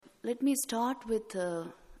let me start with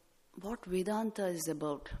what Vedanta is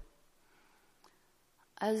about.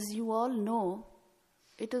 As you all know,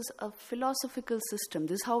 it is a philosophical system.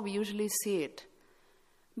 This is how we usually see it.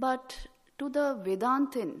 But to the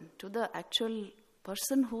Vedantin, to the actual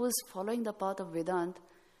person who is following the path of Vedanta,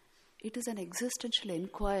 it is an existential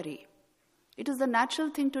inquiry. It is the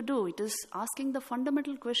natural thing to do. It is asking the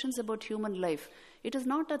fundamental questions about human life. It is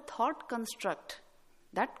not a thought construct.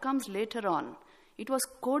 That comes later on. It was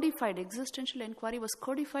codified. Existential inquiry was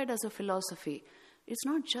codified as a philosophy. It's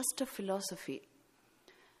not just a philosophy.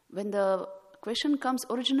 When the question comes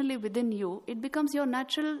originally within you, it becomes your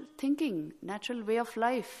natural thinking, natural way of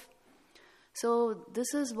life. So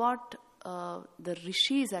this is what the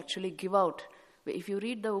rishis actually give out. If you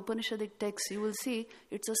read the Upanishadic texts, you will see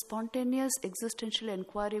it's a spontaneous existential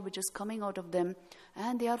inquiry which is coming out of them,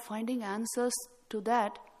 and they are finding answers to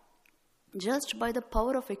that just by the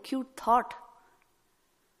power of acute thought.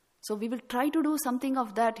 So we will try to do something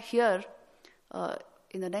of that here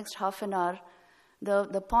in the next half an hour.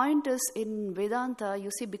 The point is, in Vedanta, you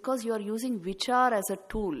see, because you are using vichar as a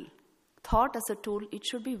tool, thought as a tool, it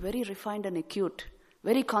should be very refined and acute,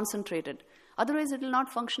 very concentrated. Otherwise, it will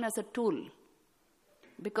not function as a tool.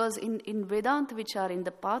 Because in Vedanta vichar, in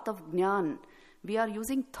the path of Jnana, we are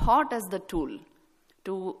using thought as the tool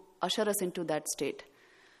to usher us into that state.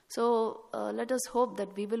 So let us hope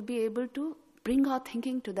that we will be able to bring our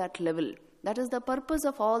thinking to that level. That is the purpose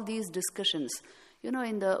of all these discussions. You know,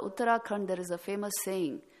 in the Uttarakhand, there is a famous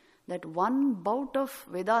saying that one bout of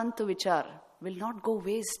Vedanta vichar will not go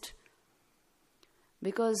waste.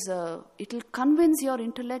 Because it will convince your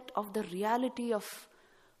intellect of the reality of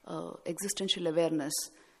existential awareness.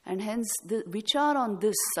 And hence, the vichar on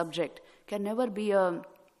this subject can never be a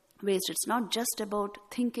waste. It's not just about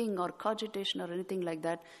thinking or cogitation or anything like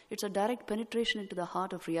that. It's a direct penetration into the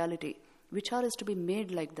heart of reality. Vichar is to be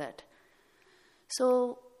made like that.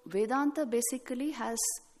 So, Vedanta basically has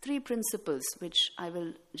three principles, which I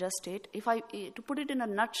will just state. To put it in a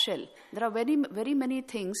nutshell, there are very, very many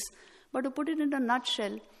things, but to put it in a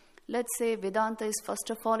nutshell, let's say Vedanta is, first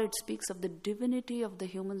of all, it speaks of the divinity of the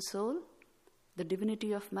human soul, the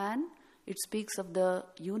divinity of man. It speaks of the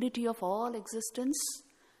unity of all existence,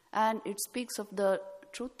 and it speaks of the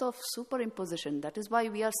truth of superimposition. That is why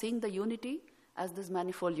we are seeing the unity as this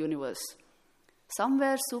manifold universe.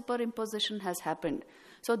 Somewhere superimposition has happened.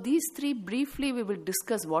 So these three, briefly, we will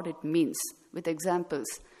discuss what it means with examples.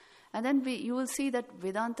 And then you will see that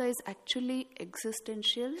Vedanta is actually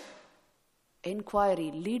existential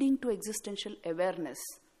inquiry, leading to existential awareness.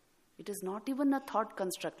 It is not even a thought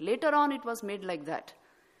construct. Later on, it was made like that.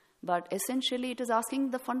 But essentially, it is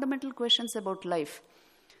asking the fundamental questions about life.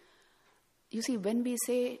 You see, when we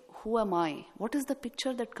say, who am I? What is the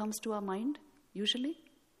picture that comes to our mind, usually?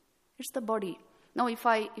 It's the body. Now, if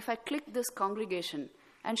I click this congregation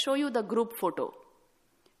and show you the group photo,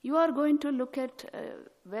 you are going to look at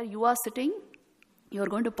where you are sitting. You are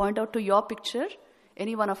going to point out to your picture,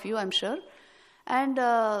 any one of you, I'm sure. And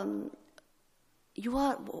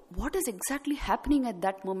what is exactly happening at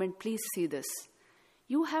that moment? Please see this.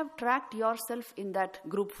 You have tracked yourself in that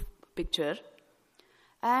group picture,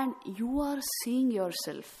 and you are seeing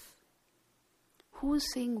yourself. Who is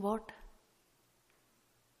seeing what?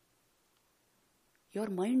 Your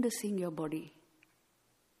mind is seeing your body.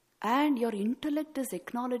 And your intellect is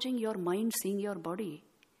acknowledging your mind seeing your body.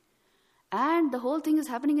 And the whole thing is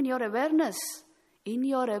happening in your awareness. In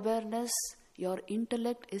your awareness, your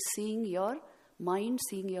intellect is seeing your mind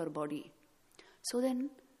seeing your body. So then,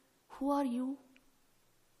 who are you?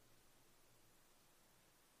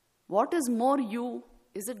 What is more you?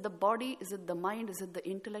 Is it the body? Is it the mind? Is it the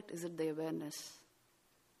intellect? Is it the awareness?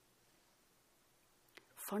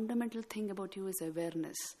 Fundamental thing about you is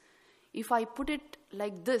awareness. If I put it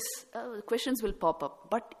like this, questions will pop up.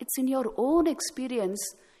 But it's in your own experience.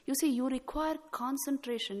 You see, you require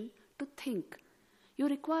concentration to think. You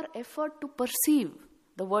require effort to perceive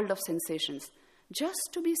the world of sensations. Just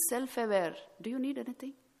to be self-aware. Do you need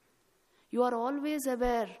anything? You are always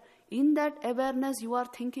aware. In that awareness, you are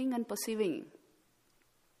thinking and perceiving.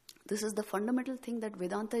 This is the fundamental thing that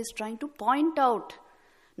Vedanta is trying to point out.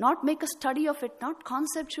 Not make a study of it, not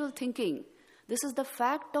conceptual thinking. This is the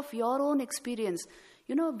fact of your own experience.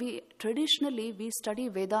 You know, traditionally we study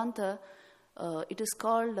Vedanta, it is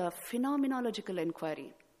called phenomenological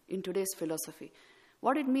inquiry in today's philosophy.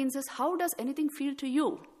 What it means is, how does anything feel to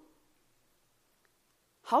you?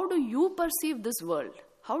 How do you perceive this world?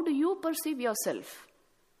 How do you perceive yourself?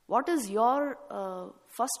 What is your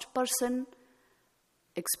first person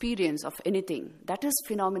experience of anything? That is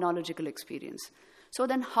phenomenological experience. So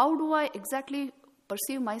then how do I exactly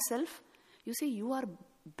perceive myself? You see, you are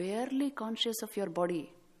barely conscious of your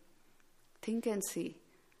body. Think and see.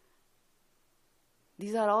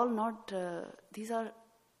 These are all not, these are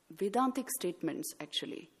Vedantic statements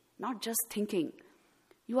actually, not just thinking.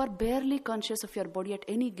 You are barely conscious of your body at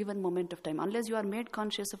any given moment of time. Unless you are made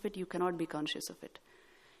conscious of it, you cannot be conscious of it.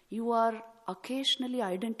 You are occasionally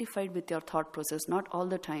identified with your thought process, not all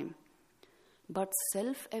the time. But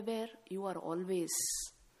self-aware, you are always.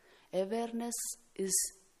 Awareness is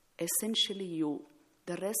essentially you.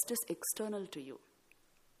 The rest is external to you.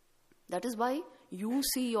 That is why you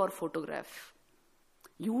see your photograph.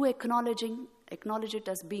 You acknowledge it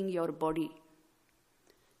as being your body.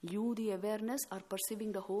 You, the awareness, are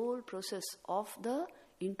perceiving the whole process of the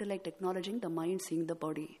intellect acknowledging the mind seeing the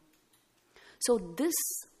body. So this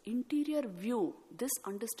interior view, this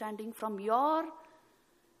understanding from your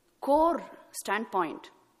core standpoint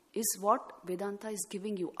is what Vedanta is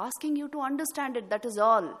giving you, asking you to understand it, that is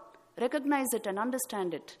all. Recognize it and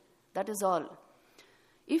understand it, that is all.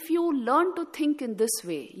 If you learn to think in this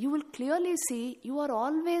way, you will clearly see you are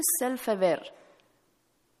always self-aware.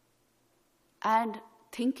 And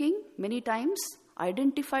thinking many times,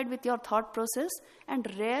 identified with your thought process and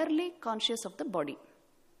rarely conscious of the body.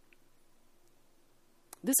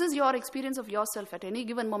 This is your experience of yourself at any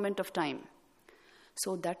given moment of time.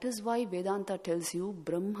 So that is why Vedanta tells you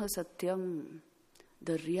Brahma Satyam.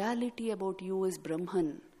 The reality about you is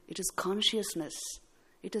Brahman. It is consciousness.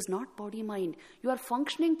 It is not body-mind. You are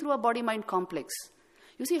functioning through a body-mind complex.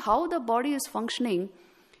 You see how the body is functioning,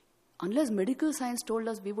 unless medical science told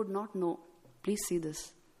us, we would not know. Please see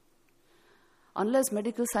this. Unless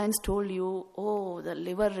medical science told you, oh, the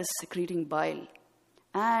liver is secreting bile,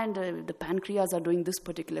 and the pancreas are doing this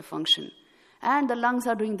particular function, and the lungs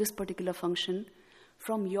are doing this particular function,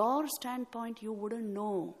 from your standpoint, you wouldn't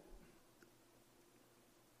know.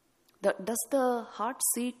 Does the heart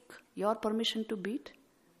seek your permission to beat?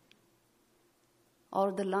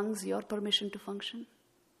 Or the lungs your permission to function?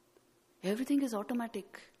 Everything is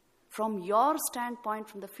automatic. From your standpoint,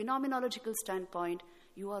 from the phenomenological standpoint,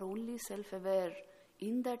 you are only self-aware.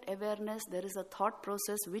 In that awareness, there is a thought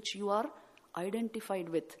process which you are identified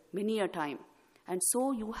with many a time. And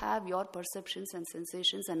so you have your perceptions and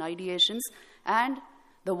sensations and ideations and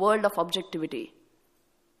the world of objectivity.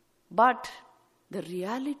 But the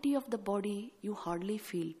reality of the body, you hardly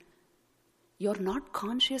feel. You're not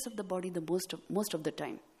conscious of the body the most of the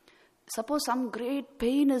time. Suppose some great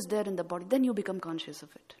pain is there in the body, then you become conscious of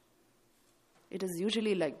it. It is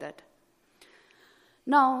usually like that.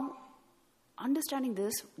 Now, understanding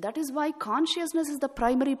this, that is why consciousness is the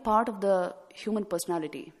primary part of the human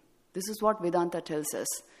personality. This is what Vedanta tells us.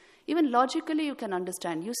 Even logically you can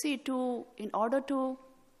understand. You see, in order to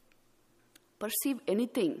perceive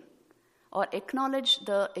anything or acknowledge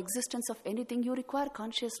the existence of anything, you require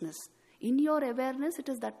consciousness. In your awareness, it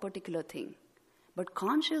is that particular thing. But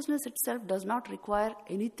consciousness itself does not require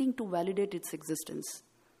anything to validate its existence.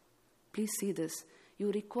 Please see this.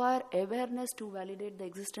 You require awareness to validate the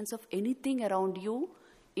existence of anything around you,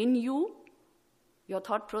 in you, your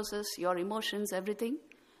thought process, your emotions, everything.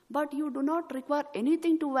 But you do not require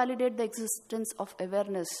anything to validate the existence of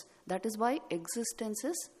awareness. That is why existence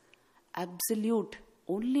is absolute,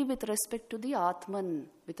 only with respect to the Atman,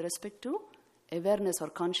 with respect to awareness or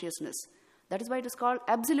consciousness. That is why it is called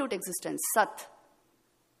absolute existence, Sat.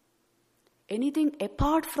 Anything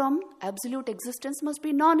apart from absolute existence must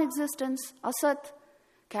be non-existence, Asat.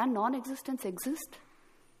 Can non-existence exist?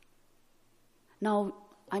 Now,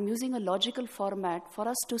 I'm using a logical format for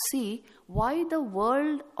us to see why the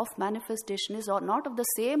world of manifestation is not of the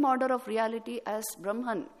same order of reality as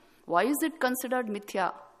Brahman. Why is it considered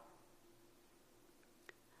mithya?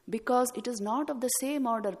 Because it is not of the same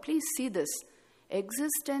order. Please see this.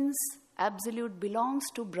 Existence, absolute, belongs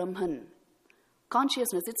to Brahman.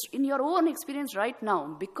 Consciousness, it's in your own experience right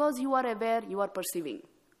now. Because you are aware, you are perceiving.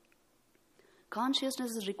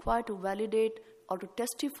 Consciousness is required to validate or to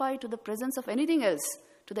testify to the presence of anything else,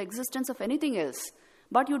 to the existence of anything else.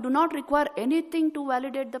 But you do not require anything to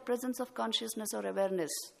validate the presence of consciousness or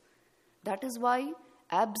awareness. That is why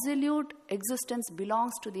absolute existence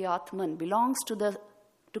belongs to the Atman, belongs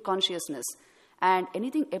to consciousness. And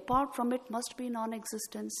anything apart from it must be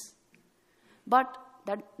non-existence. But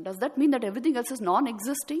does that mean that everything else is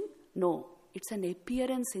non-existing? No. It's an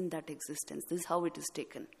appearance in that existence. This is how it is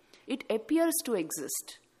taken. It appears to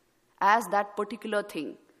exist as that particular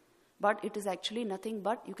thing. But it is actually nothing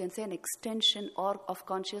but, you can say, an extension of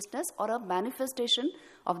consciousness or a manifestation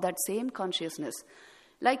of that same consciousness.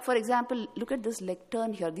 Like, for example, look at this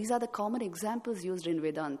lectern here. These are the common examples used in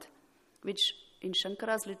Vedanta, which in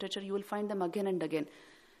Shankara's literature you will find them again and again.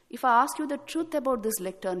 If I ask you the truth about this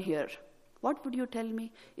lectern here, What would you tell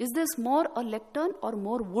me? Is this more a lectern or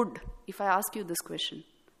more wood? If I ask you this question,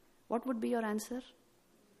 what would be your answer?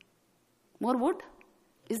 More wood?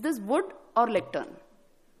 Is this wood or lectern?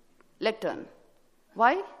 Lectern.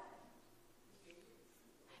 Why?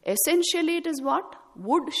 Essentially it is what?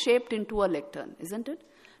 Wood shaped into a lectern, isn't it?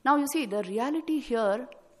 Now you see, the reality here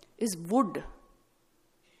is wood.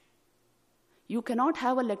 You cannot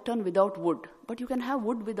have a lectern without wood, but you can have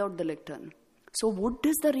wood without the lectern. So wood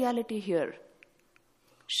is the reality here.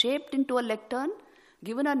 Shaped into a lectern,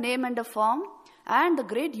 given a name and a form, and the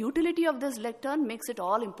great utility of this lectern makes it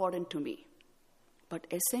all important to me. But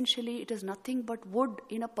essentially it is nothing but wood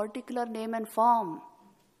in a particular name and form.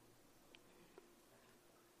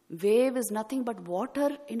 Wave is nothing but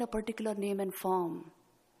water in a particular name and form.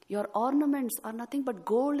 Your ornaments are nothing but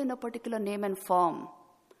gold in a particular name and form.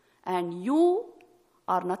 And you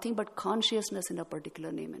are nothing but consciousness in a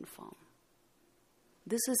particular name and form.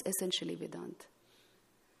 This is essentially Vedanta.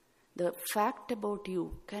 The fact about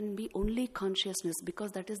you can be only consciousness,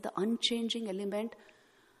 because that is the unchanging element,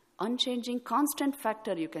 unchanging constant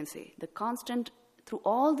factor, you can say. The constant through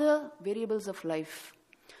all the variables of life.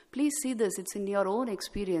 Please see this, it's in your own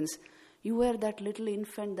experience. You were that little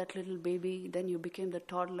infant, that little baby, then you became the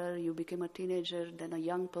toddler, you became a teenager, then a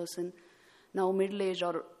young person, now middle-aged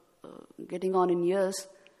or getting on in years.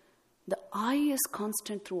 The I is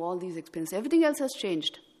constant through all these experiences. Everything else has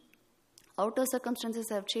changed. Outer circumstances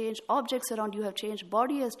have changed, objects around you have changed,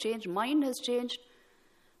 body has changed, mind has changed.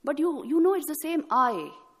 But you know it's the same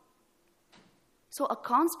I. So a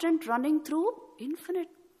constant running through infinite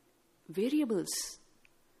variables.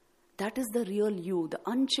 That is the real you. The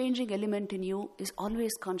unchanging element in you is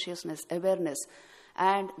always consciousness, awareness.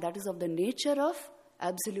 And that is of the nature of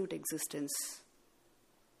absolute existence.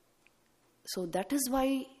 So that is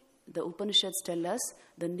why the Upanishads tell us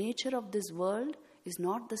the nature of this world is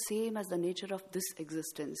not the same as the nature of this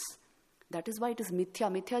existence. That is why it is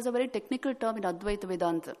mithya. Mithya is a very technical term in Advaita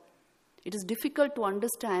Vedanta. It is difficult to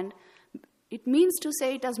understand. It means to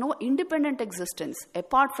say it has no independent existence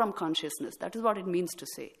apart from consciousness. That is what it means to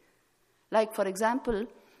say. Like, for example,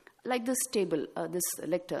 like this table, this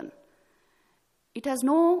lectern. It has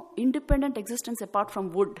no independent existence apart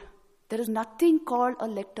from wood. There is nothing called a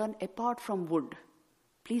lectern apart from wood.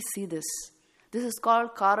 Please see this. This is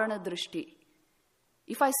called Karana Drishti.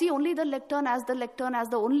 If I see only the lectern as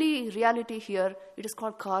the only reality here, it is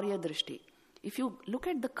called Karya Drishti. If you look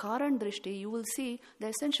at the Karan Drishti, you will see the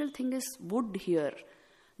essential thing is wood here.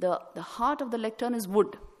 The heart of the lectern is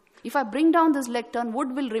wood. If I bring down this lectern,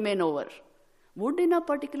 wood will remain over. Wood in a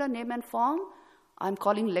particular name and form, I'm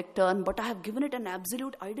calling lectern, but I have given it an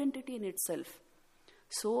absolute identity in itself.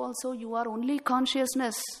 So also you are only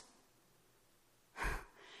consciousness.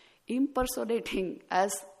 Impersonating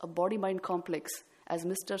as a body-mind complex, as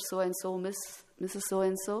Mr. So-and-so, Mrs.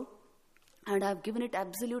 So-and-so, and I have given it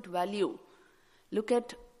absolute value. Look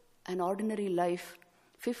at an ordinary life.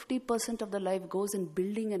 50% of the life goes in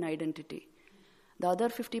building an identity. The other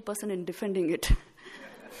 50% in defending it.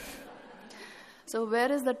 So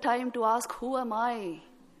where is the time to ask, who am I?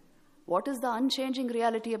 What is the unchanging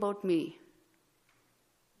reality about me?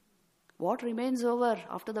 What remains over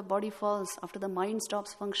after the body falls, after the mind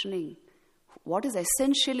stops functioning? What is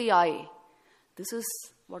essentially I? This is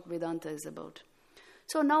what Vedanta is about.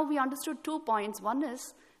 So now we understood 2 points. One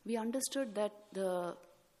is, we understood that the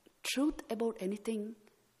truth about anything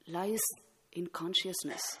lies in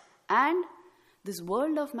consciousness. And this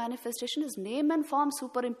world of manifestation is name and form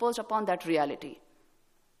superimposed upon that reality.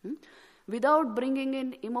 Without bringing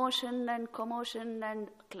in emotion and commotion and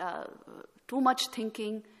too much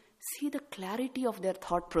thinking, see the clarity of their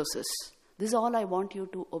thought process. This is all I want you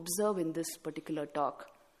to observe in this particular talk.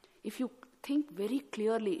 If you think very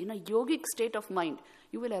clearly, in a yogic state of mind,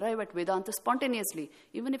 you will arrive at Vedanta spontaneously.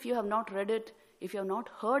 Even if you have not read it, if you have not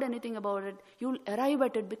heard anything about it, you will arrive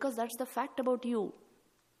at it because that's the fact about you.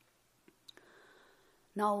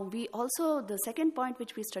 Now, the second point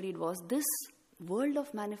which we studied was this world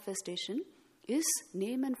of manifestation is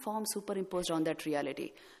name and form superimposed on that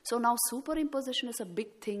reality. So now superimposition is a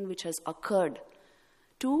big thing which has occurred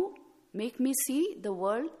to make me see the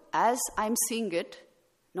world as I'm seeing it,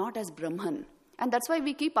 not as Brahman. And that's why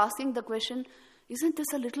we keep asking the question, isn't this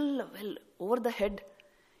a little, over the head?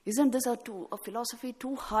 Isn't this a philosophy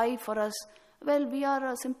too high for us? Well, we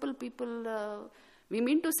are simple people. We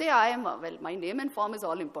mean to say my name and form is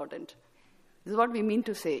all important. This is what we mean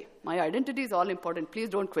to say. My identity is all important. Please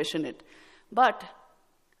don't question it. But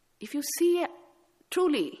if you see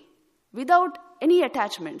truly, without any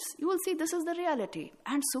attachments, you will see this is the reality.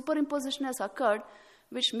 And superimposition has occurred,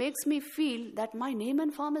 which makes me feel that my name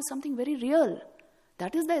and form is something very real.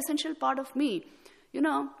 That is the essential part of me. You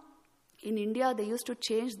know, in India, they used to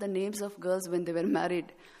change the names of girls when they were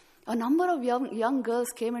married. A number of young girls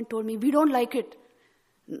came and told me, we don't like it.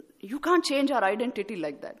 You can't change our identity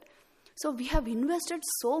like that. So we have invested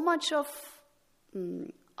so much of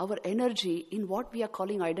our energy in what we are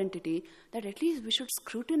calling identity that at least we should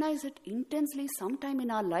scrutinize it intensely sometime in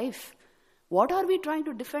our life. What are we trying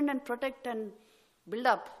to defend and protect and build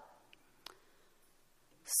up?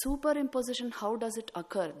 Superimposition, how does it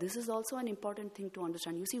occur? This is also an important thing to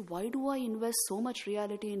understand. You see, why do I invest so much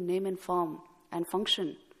reality in name and form and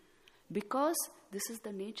function? Because this is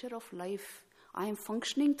the nature of life. I am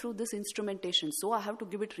functioning through this instrumentation, so I have to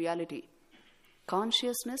give it reality.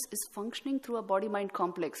 Consciousness is functioning through a body-mind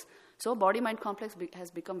complex. So body-mind complex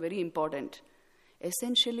has become very important.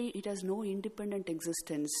 Essentially, it has no independent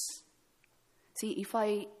existence. See,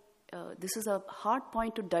 this is a hard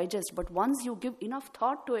point to digest, but once you give enough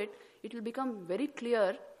thought to it, it will become very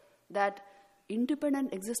clear that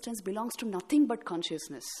independent existence belongs to nothing but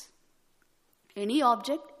consciousness. Any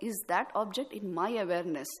object is that object in my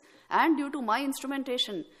awareness. And due to my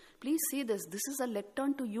instrumentation, please see this. This is a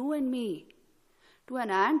lectern to you and me. To an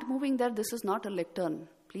ant moving there, this is not a lectern.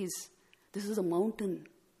 Please, this is a mountain.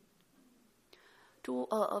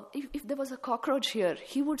 If there was a cockroach here,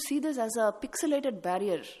 he would see this as a pixelated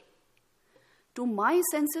barrier. To my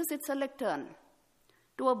senses, it's a lectern.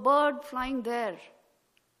 To a bird flying there,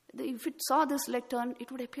 if it saw this lectern, it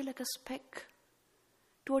would appear like a speck.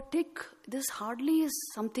 To a tick, this hardly is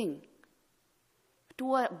something.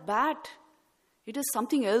 To a bat, it is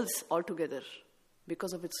something else altogether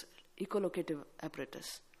because of its echolocative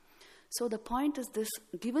apparatus. So the point is this,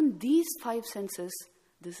 given these 5 senses,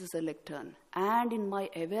 this is a lectern. And in my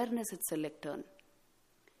awareness, it's a lectern.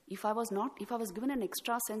 If I was given an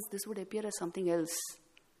extra sense, this would appear as something else.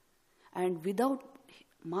 And without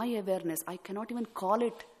my awareness, I cannot even call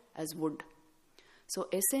it as wood. So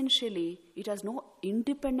essentially, it has no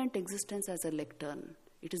independent existence as a lectern.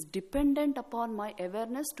 It is dependent upon my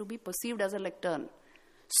awareness to be perceived as a lectern.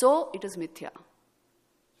 So it is mithya.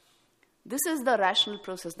 This is the rational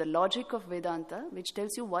process, the logic of Vedanta, which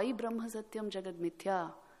tells you why Brahma Satyam Jagat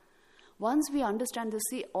Mithya. Once we understand this,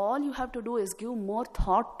 see, all you have to do is give more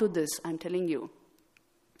thought to this, I'm telling you.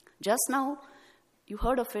 Just now, you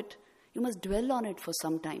heard of it, you must dwell on it for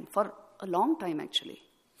some time, for a long time actually,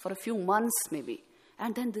 for a few months maybe.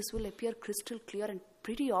 And then this will appear crystal clear and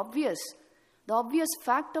pretty obvious. The obvious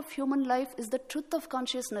fact of human life is the truth of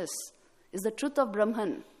consciousness, is the truth of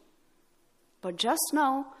Brahman. But just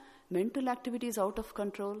now, mental activity is out of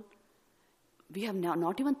control. We have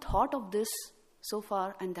not even thought of this so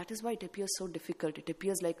far, and that is why it appears so difficult. It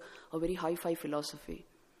appears like a very hi-fi philosophy.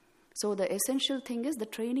 So the essential thing is the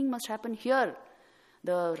training must happen here.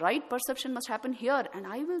 The right perception must happen here, and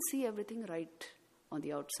I will see everything right on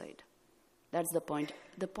the outside. That's the point.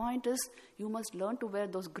 The point is you must learn to wear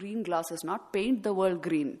those green glasses, not paint the world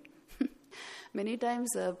green. Many times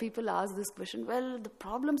people ask this question, well, the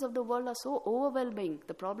problems of the world are so overwhelming,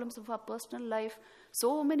 the problems of our personal life,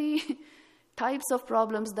 so many types of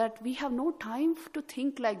problems that we have no time to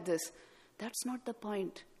think like this. That's not the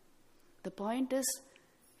point. The point is,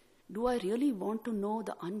 do I really want to know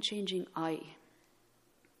the unchanging I?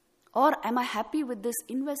 Or am I happy with this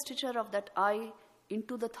investiture of that I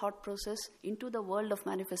into the thought process, into the world of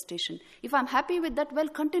manifestation? If I'm happy with that, well,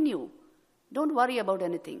 continue. Don't worry about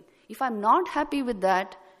anything. If I'm not happy with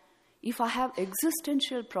that, if I have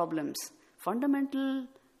existential problems, fundamental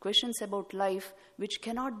questions about life which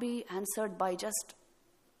cannot be answered by just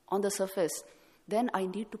on the surface, then I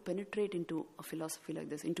need to penetrate into a philosophy like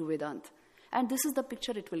this, into Vedanta. And this is the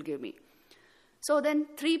picture it will give me. So then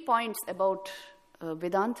 3 points about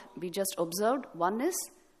Vedanta we just observed. One is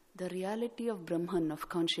the reality of Brahman, of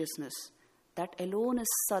consciousness. That alone is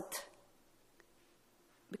Sat.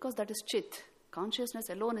 Because that is Chit. Consciousness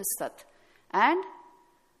alone is Sat. And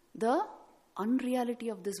the unreality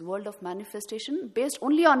of this world of manifestation based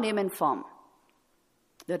only on name and form.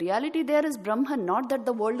 The reality there is Brahman, not that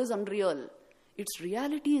the world is unreal. Its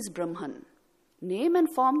reality is Brahman. Name and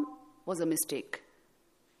form was a mistake.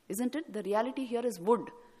 Isn't it? The reality here is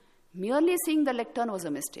wood. Merely seeing the lectern was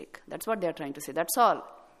a mistake. That's what they are trying to say. That's all.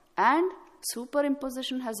 And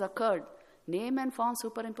superimposition has occurred. Name and form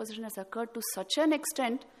superimposition has occurred to such an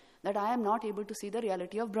extent that I am not able to see the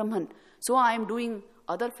reality of Brahman. So I am doing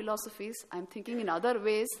other philosophies, I am thinking in other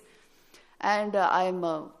ways, and I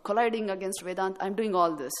am colliding against Vedanta. I am doing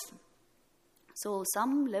all this. So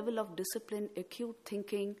some level of discipline, acute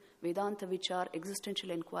thinking, Vedanta vichar,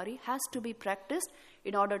 existential inquiry has to be practiced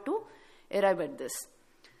in order to arrive at this.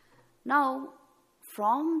 Now,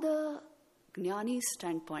 from the Jnani's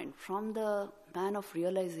standpoint, from the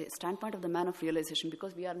standpoint of the man of realization,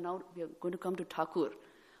 because we are going to come to Thakur.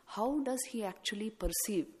 How does he actually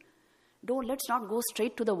perceive? Let's not go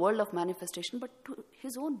straight to the world of manifestation, but to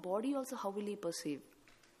his own body also, how will he perceive?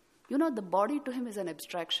 The body to him is an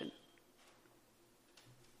abstraction.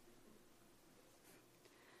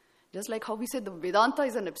 Just like how we say the Vedanta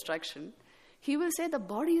is an abstraction, he will say the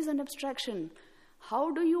body is an abstraction.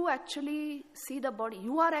 How do you actually see the body?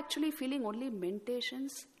 You are actually feeling only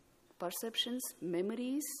mentations, perceptions,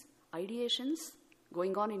 memories, ideations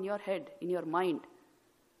going on in your head, in your mind.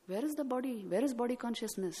 Where is the body? Where is body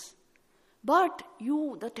consciousness? But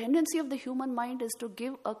the tendency of the human mind is to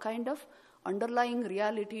give a kind of underlying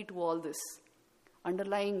reality to all this,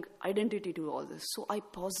 underlying identity to all this. So I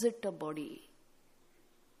posit a body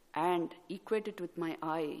and equate it with my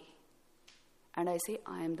I, and I say,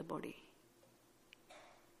 I am the body.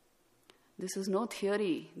 This is no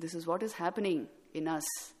theory. This is what is happening in us.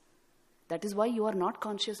 That is why you are not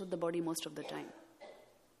conscious of the body most of the time.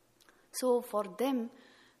 So for them,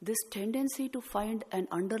 this tendency to find an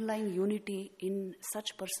underlying unity in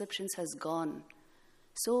such perceptions has gone.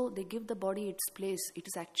 So they give the body its place. It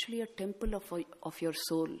is actually a temple of your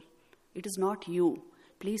soul. It is not you.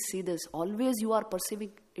 Please see this. Always you are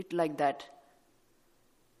perceiving it like that.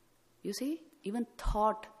 You see, even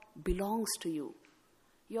thought belongs to you.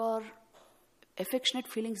 Your affectionate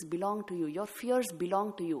feelings belong to you. Your fears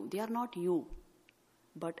belong to you. They are not you.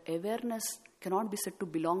 But awareness cannot be said to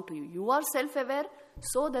belong to you. You are self-aware,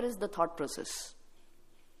 so there is the thought process.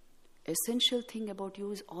 Essential thing about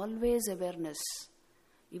you is always awareness.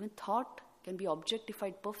 Even thought can be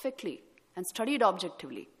objectified perfectly and studied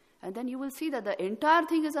objectively. And then you will see that the entire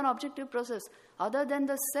thing is an objective process. Other than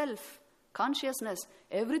the self, consciousness,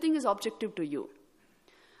 everything is objective to you.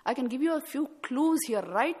 I can give you a few clues here.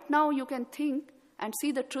 Right now you can think and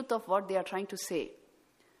see the truth of what they are trying to say.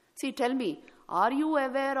 See, tell me, are you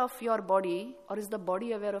aware of your body, or is the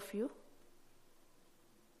body aware of you?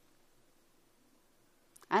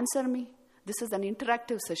 Answer me. This is an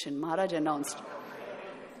interactive session, Maharaj announced.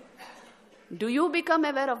 Do you become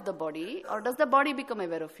aware of the body, or does the body become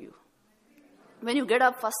aware of you? When you get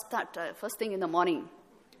up first thing in the morning,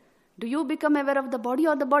 do you become aware of the body,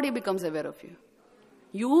 or the body becomes aware of you?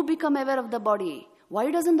 You become aware of the body.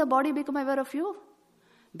 Why doesn't the body become aware of you?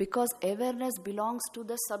 Because awareness belongs to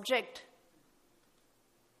the subject.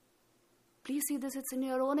 Please see this, it's in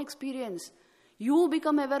your own experience. You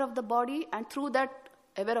become aware of the body, and through that,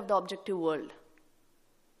 aware of the objective world.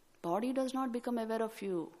 Body does not become aware of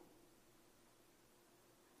you.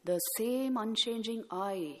 The same unchanging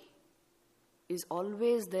I is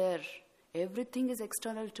always there. Everything is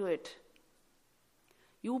external to it.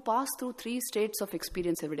 You pass through 3 states of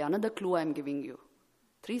experience every day. Another clue I am giving you.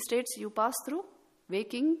 3 states you pass through: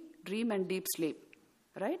 waking, dream, and deep sleep.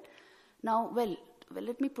 Right? Now, well,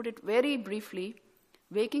 let me put it very briefly.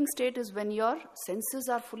 Waking state is when your senses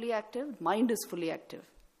are fully active, mind is fully active.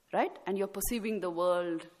 Right? And you're perceiving the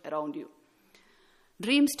world around you.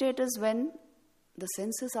 Dream state is when the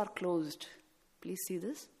senses are closed. Please see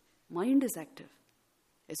this. Mind is active,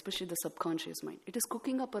 especially the subconscious mind. It is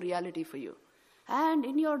cooking up a reality for you. And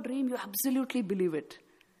in your dream, you absolutely believe it.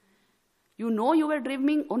 You know you were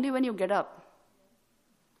dreaming only when you get up.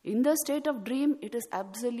 In the state of dream, it is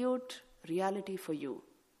absolute reality for you.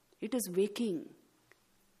 It is waking.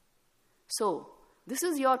 So, this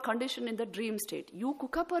is your condition in the dream state. You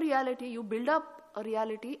cook up a reality, you build up a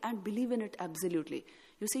reality and believe in it absolutely.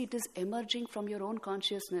 You see, it is emerging from your own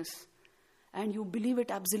consciousness and you believe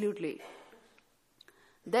it absolutely.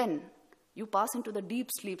 Then, you pass into the deep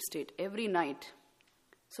sleep state every night.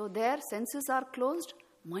 So there, senses are closed,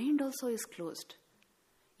 mind also is closed.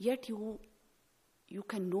 Yet you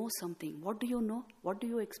can know something. What do you know? What do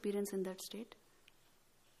you experience in that state?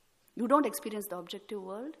 You don't experience the objective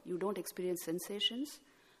world, you don't experience sensations,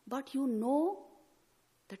 but you know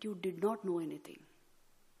that you did not know anything.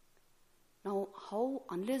 Now,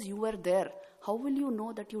 unless you were there, how will you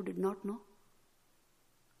know that you did not know?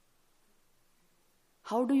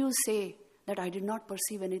 How do you say that I did not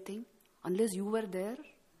perceive anything unless you were there?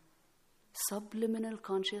 Subliminal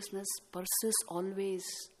consciousness persists always.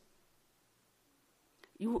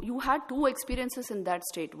 You had 2 experiences in that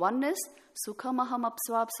state. One is Sukhamaham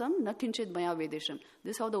apsvapsam na kinchit maya vedesham.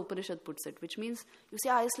 This is how the Upanishad puts it, which means you say,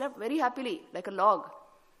 I slept very happily like a log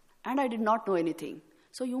and I did not know anything.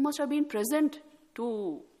 So you must have been present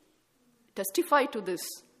to testify to this,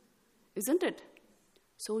 isn't it?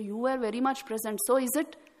 So you were very much present. So is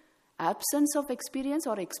it absence of experience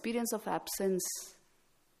or experience of absence?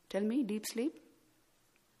 Tell me, deep sleep.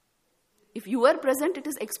 If you were present, it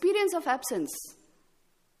is experience of absence.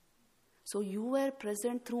 So you were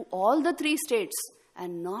present through all the three states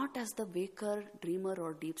and not as the waker, dreamer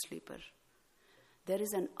or deep sleeper. There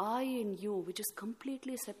is an I in you which is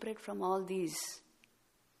completely separate from all these.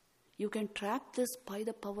 You can track this by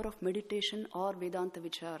the power of meditation or Vedanta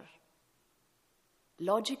Vichar.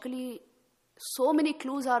 Logically, so many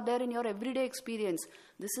clues are there in your everyday experience.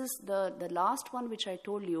 This is the last one which I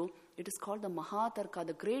told you. It is called the Mahatarka,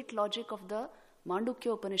 the great logic of the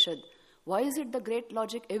Mandukya Upanishad. Why is it the great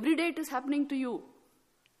logic? Every day it is happening to you.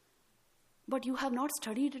 But you have not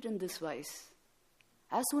studied it in this wise.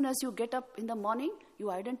 As soon as you get up in the morning,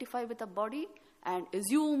 you identify with a body and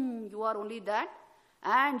assume you are only that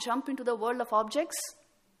and jump into the world of objects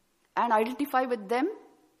and identify with them,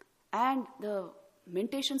 and the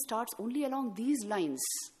meditation starts only along these lines.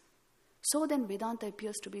 So then Vedanta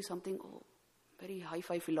appears to be something, very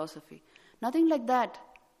hi-fi philosophy. Nothing like that.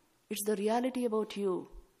 It's the reality about you.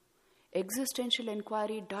 Existential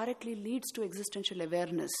inquiry directly leads to existential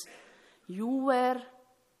awareness. You were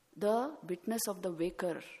the witness of the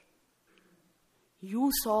waker. You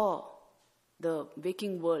saw the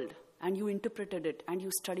waking world and you interpreted it and you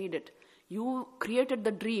studied it. You created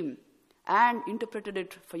the dream and interpreted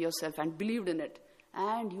it for yourself and believed in it.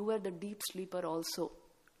 And you were the deep sleeper also.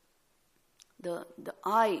 The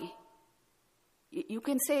I, you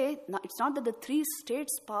can say, it's not that the three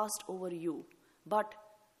states passed over you, but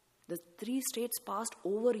the three states passed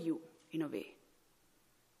over you in a way.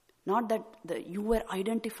 Not that you were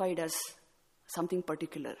identified as something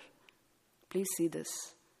particular. Please see this.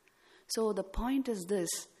 So the point is this,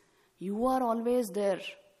 you are always there.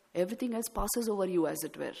 Everything else passes over you, as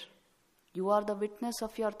it were. You are the witness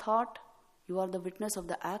of your thought. You are the witness of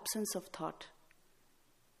the absence of thought.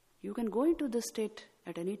 You can go into this state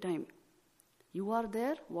at any time. You are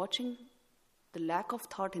there watching the lack of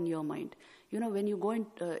thought in your mind. When you go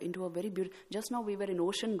into a very beautiful... Just now we were in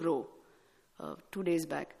Ocean Grove 2 days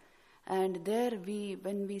back. And there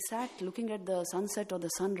when we sat looking at the sunset or the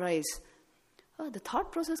sunrise, the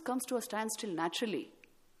thought process comes to a standstill naturally.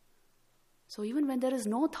 So even when there is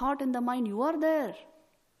no thought in the mind, you are there.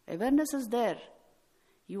 Awareness is there.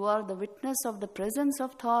 You are the witness of the presence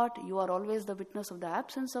of thought. You are always the witness of the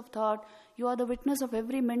absence of thought. You are the witness of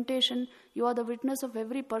every mentation. You are the witness of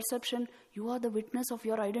every perception. You are the witness of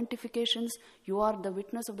your identifications. You are the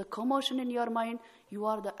witness of the commotion in your mind. You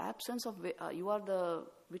are the you are the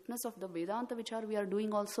witness of the Vedanta Vichar we are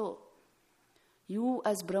doing also. You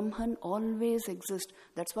as Brahman always exist.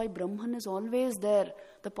 That's why Brahman is always there.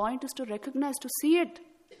 The point is to recognize, to see it.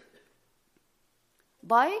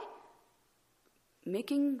 By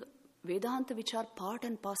making Vedanta Vichar part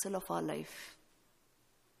and parcel of our life.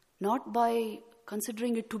 Not by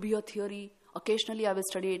considering it to be a theory. Occasionally I will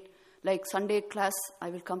study it. Like Sunday class, I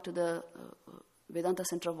will come to the Vedanta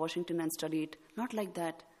Center of Washington and study it. Not like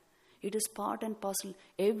that. It is part and parcel.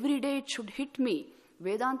 Every day it should hit me.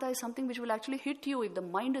 Vedanta is something which will actually hit you if the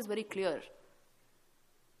mind is very clear.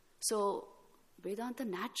 So, Vedanta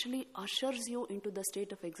naturally ushers you into the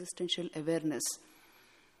state of existential awareness.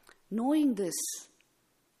 Knowing this,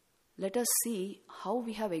 let us see how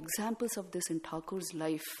we have examples of this in Thakur's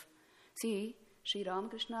life. See, Sri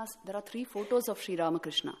Ramakrishna's, there are 3 photos of Sri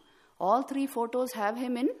Ramakrishna. All 3 photos have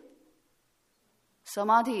him in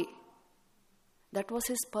Samadhi. That was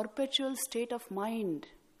his perpetual state of mind.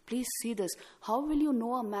 Please see this. How will you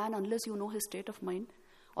know a man unless you know his state of mind?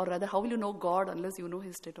 Or rather, how will you know God unless you know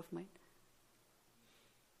his state of mind?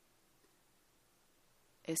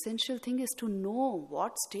 Essential thing is to know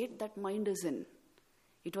what state that mind is in.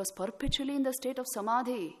 It was perpetually in the state of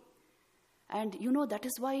Samadhi. And that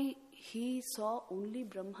is why he saw only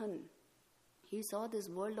Brahman. He saw this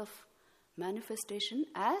world of manifestation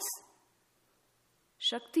as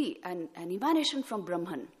Shakti, an emanation from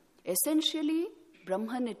Brahman. Essentially,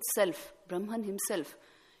 Brahman itself, Brahman himself.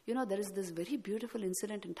 There is this very beautiful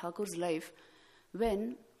incident in Thakur's life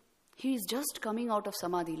when he is just coming out of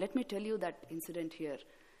Samadhi. Let me tell you that incident here.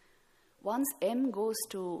 Once M goes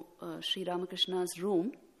to Sri Ramakrishna's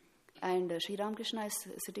room, and Sri Ramakrishna is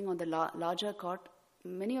sitting on the larger cot.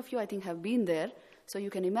 Many of you, I think, have been there, so you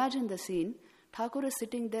can imagine the scene. Thakur is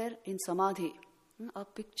sitting there in Samadhi, a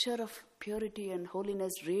picture of purity and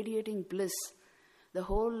holiness, radiating bliss. The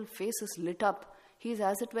whole face is lit up. He is,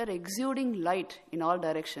 as it were, exuding light in all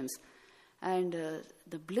directions. And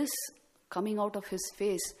the bliss coming out of his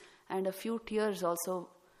face, and a few tears also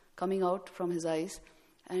coming out from his eyes.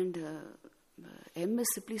 And M is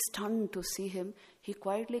simply stunned to see him. He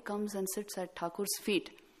quietly comes and sits at Thakur's feet.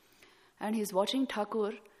 And he's watching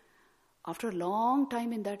Thakur. After a long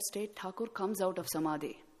time in that state, Thakur comes out of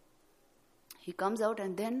Samadhi. He comes out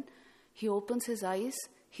and then he opens his eyes.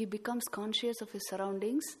 He becomes conscious of his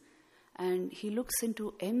surroundings. And he looks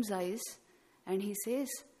into M's eyes and he says,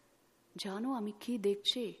 Jano ami ki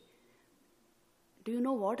dekche. Do you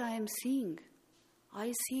know what I am seeing?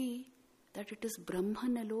 I see that it is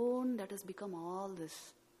Brahman alone that has become all this.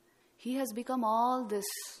 He has become all this.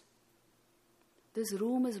 This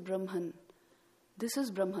room is Brahman. This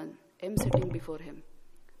is Brahman. M sitting before him.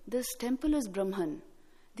 This temple is Brahman.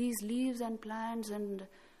 These leaves and plants and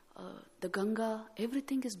the Ganga,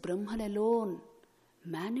 everything is Brahman alone,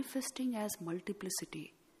 manifesting as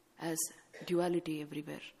multiplicity, as duality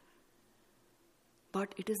everywhere.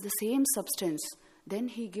 But it is the same substance. Then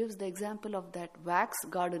he gives the example of that wax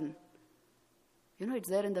garden. You know, it's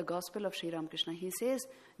there in the Gospel of Sri Ramakrishna. He says,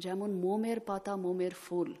 Jamun momer pata momer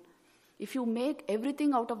fool. If you make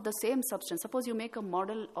everything out of the same substance, suppose you make a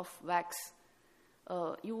model of wax,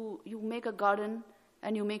 you make a garden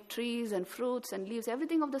and you make trees and fruits and leaves,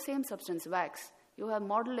 everything of the same substance, wax. You have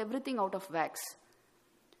modeled everything out of wax.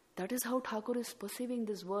 That is how Thakur is perceiving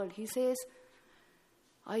this world. He says,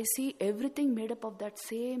 I see everything made up of that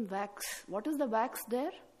same wax. What is the wax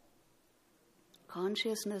there?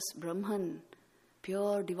 Consciousness, Brahman,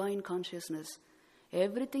 pure divine consciousness.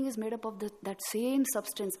 Everything is made up of that same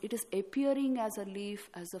substance. It is appearing as a leaf,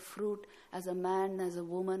 as a fruit, as a man, as a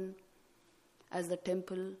woman, as the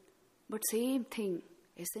temple. But same thing,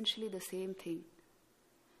 essentially the same thing.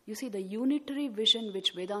 You see, the unitary vision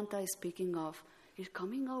which Vedanta is speaking of is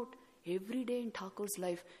coming out every day in Thakur's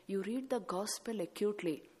life. You read the gospel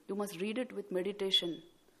acutely. You must read it with meditation.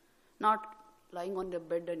 Not lying on the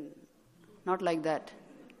bed and not like that.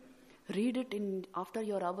 Read it after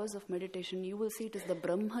your hours of meditation. You will see it is the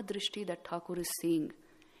Brahma Drishti that Thakur is seeing.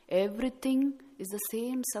 Everything is the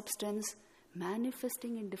same substance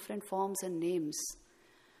manifesting in different forms and names.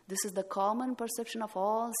 This is the common perception of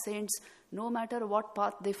all saints, no matter what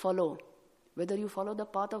path they follow. Whether you follow the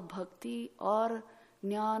path of bhakti or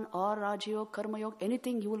jnana or rajyog, karma yoga,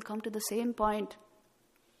 anything, you will come to the same point.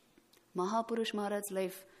 Mahapurush Maharaj's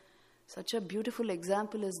life, such a beautiful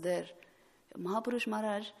example is there. Mahapurush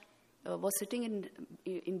Maharaj was sitting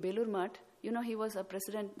in Belur Math. You know, he was the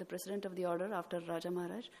president of the order after Raja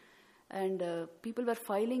Maharaj. And people were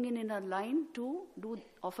filing in a line to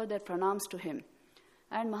offer their pranams to him.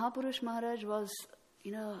 And Mahapurush Maharaj was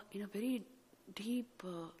in a very deep,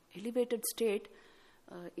 elevated state.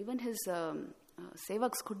 Even his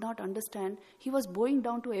sevaks could not understand. He was bowing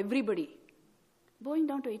down to everybody.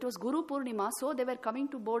 It was Guru Purnima, so they were coming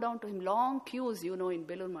to bow down to him. Long queues, in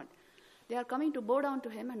Belur Math. They are coming to bow down to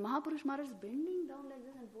him, and Mahapurush Maharaj is bending down like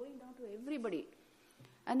this and bowing down to everybody.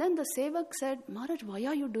 And then the sevak said, Maharaj, why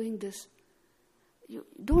are you doing this? You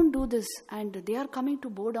don't do this, and they are coming to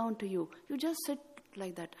bow down to you. You just sit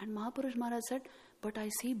like that. And Mahapurush Maharaj said, but I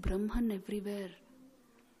see Brahman everywhere.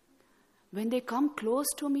 When they come close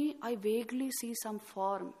to me, I vaguely see some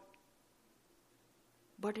form.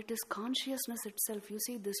 But it is consciousness itself. You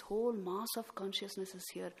see, this whole mass of consciousness is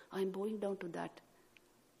here. I am bowing down to that.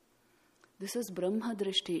 This is Brahma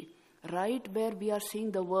Drishti. Right where we are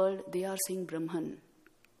seeing the world, they are seeing Brahman.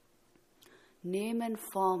 Name and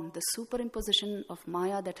form, the superimposition of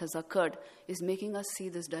Maya that has occurred is making us see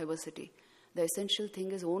this diversity. The essential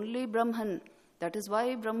thing is only Brahman. That is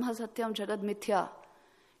why Brahma Satyam Jagad Mithya.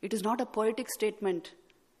 It is not a poetic statement.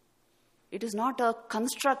 It is not a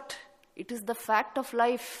construct. It is the fact of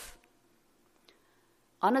life.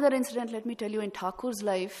 Another incident, let me tell you, in Thakur's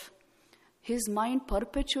life, his mind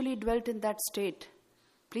perpetually dwelt in that state.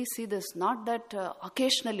 Please see this, not that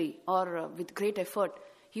occasionally or with great effort.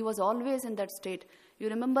 He was always in that state. You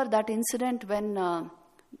remember that incident when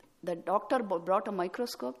the doctor brought a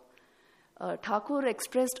microscope? Thakur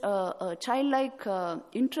expressed a childlike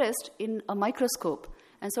interest in a microscope.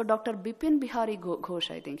 And so Dr. Bipin Bihari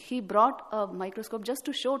Ghosh, I think, he brought a microscope just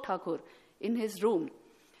to show Thakur in his room.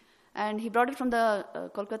 And he brought it from the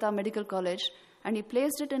Kolkata Medical College and he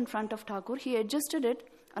placed it in front of Thakur. He adjusted it.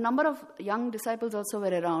 A number of young disciples also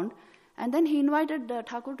were around. And then he invited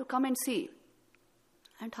Thakur to come and see.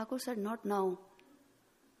 And Thakur said, not now.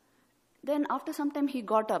 Then after some time he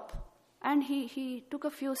got up and he took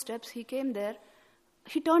a few steps. He came there.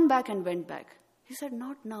 He turned back and went back. He said,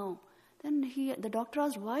 not now. Then the doctor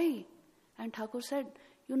asked, why? And Thakur said,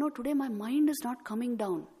 today my mind is not coming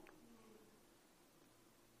down.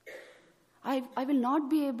 I will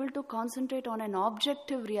not be able to concentrate on an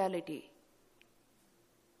objective reality.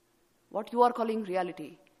 What you are calling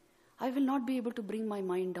reality. I will not be able to bring my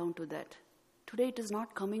mind down to that. Today it is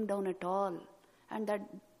not coming down at all. And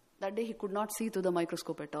that day he could not see through the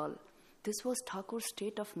microscope at all. This was Thakur's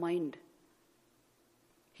state of mind.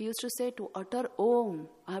 He used to say, to utter Om,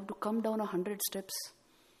 I have to come down 100 steps.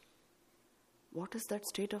 What is that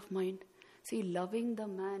state of mind? See, loving the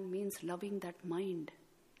man means loving that mind.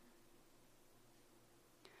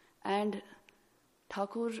 And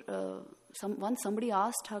Thakur, once somebody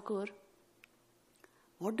asked Thakur,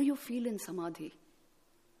 what do you feel in samadhi?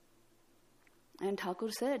 And Thakur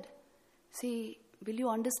said, see, will you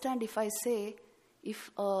understand if I say, if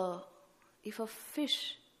a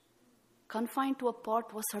fish confined to a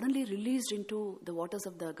pot was suddenly released into the waters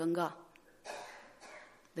of the Ganga,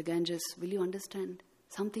 the Ganges, will you understand?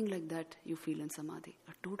 Something like that you feel in samadhi,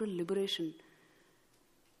 a total liberation.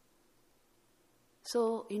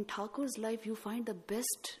 So in Thakur's life, you find the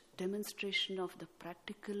best demonstration of the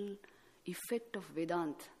practical effect of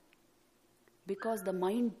Vedanta, because the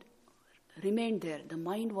mind remained there. The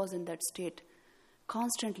mind was in that state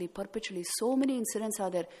constantly, perpetually. So many incidents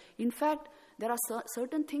are there. In fact, there are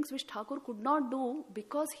certain things which Thakur could not do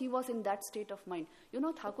because he was in that state of mind.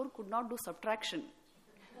 Thakur could not do subtraction.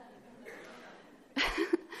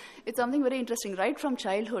 It's something very interesting, right from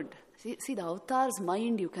childhood. See, the avatar's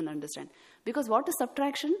mind you can understand. Because what is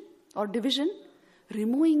subtraction or division?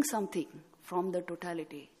 Removing something from the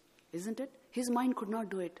totality, isn't it? His mind could not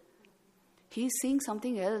do it. He's seeing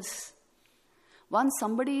something else. Once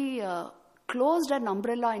somebody closed an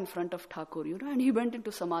umbrella in front of Thakur, and he went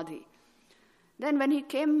into samadhi. Then when he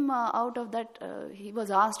came out of that, he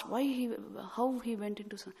was asked how he went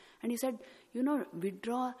into samadhi. And he said,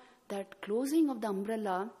 withdraw. That closing of the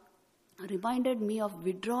umbrella reminded me of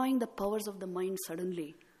withdrawing the powers of the mind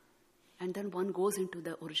suddenly. And then one goes into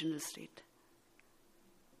the original state.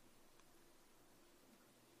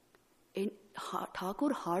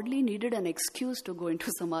 Thakur hardly needed an excuse to go into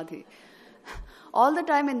samadhi. All the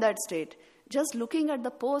time in that state. Just looking at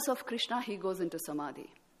the pose of Krishna, he goes into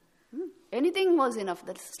samadhi. Anything was enough.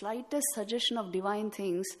 The slightest suggestion of divine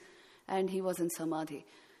things, and he was in samadhi.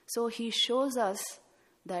 So he shows us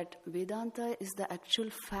that Vedanta is the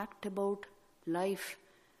actual fact about life,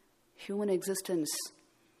 human existence.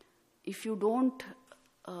 If you don't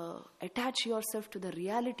attach yourself to the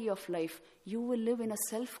reality of life, you will live in a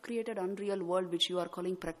self-created, unreal world which you are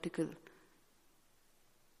calling practical.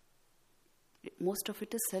 Most of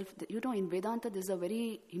it is self. In Vedanta, there is a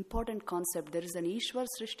very important concept. There is an Ishwar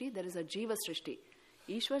Srishti, there is a Jiva Srishti.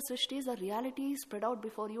 Ishwar Srishti is a reality spread out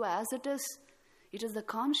before you as it is. It is the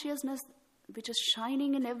consciousness which is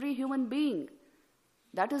shining in every human being.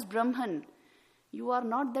 That is Brahman. You are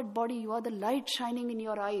not that body, you are the light shining in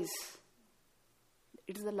your eyes.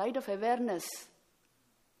 It is the light of awareness.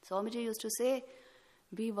 Swamiji used to say,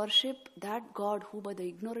 we worship that God who by the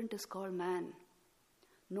ignorant is called man.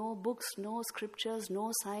 No books, no scriptures,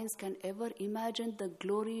 no science can ever imagine the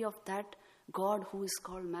glory of that God who is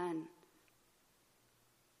called man.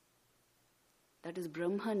 That is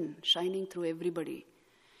Brahman shining through everybody.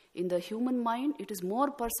 In the human mind, it is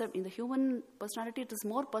more in the human personality, it is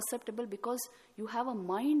more perceptible because you have a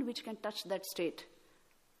mind which can touch that state.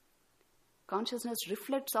 Consciousness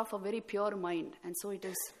reflects off a very pure mind, and so it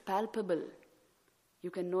is palpable. You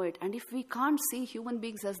can know it. And if we can't see human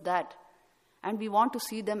beings as that, and we want to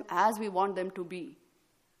see them as we want them to be,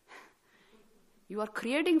 you are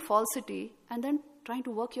creating falsity and then trying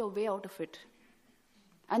to work your way out of it.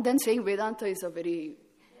 And then saying Vedanta is a very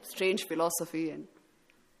strange philosophy. And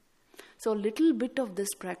so a little bit of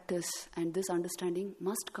this practice and this understanding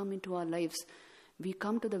must come into our lives. We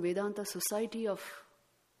come to the Vedanta Society of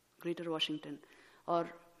Greater Washington or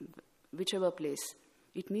whichever place.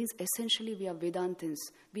 It means essentially we are Vedantins.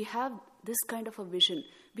 We have this kind of a vision.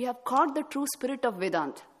 We have caught the true spirit of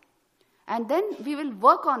Vedanta. And then we will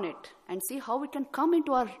work on it and see how it can come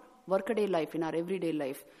into our workaday life, in our everyday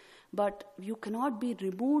life. But you cannot be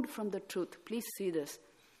removed from the truth. Please see this.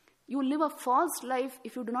 You live a false life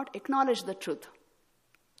if you do not acknowledge the truth.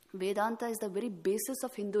 Vedanta is the very basis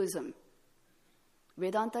of Hinduism.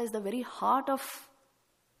 Vedanta is the very heart of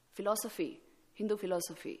philosophy, Hindu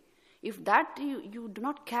philosophy. If that you do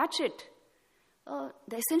not catch it,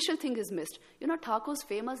 the essential thing is missed. Thakur's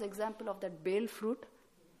famous example of that bale fruit.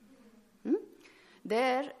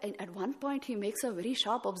 There, at one point, he makes a very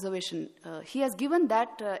sharp observation. He has given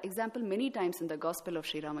that example many times in the Gospel of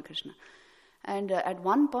Sri Ramakrishna. And at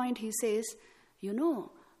one point, he says,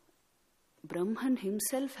 Brahman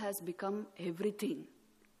himself has become everything.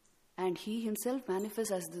 And he himself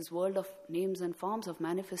manifests as this world of names and forms of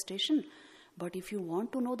manifestation. But if you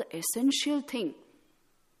want to know the essential thing,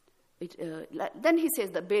 then he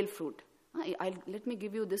says the bale fruit. Let me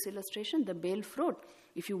give you this illustration, the bale fruit.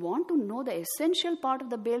 If you want to know the essential part of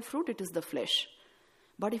the bale fruit, it is the flesh.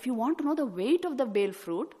 But if you want to know the weight of the bale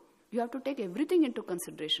fruit, you have to take everything into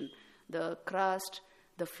consideration. The crust,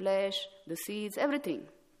 the flesh, the seeds, everything.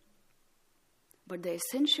 But the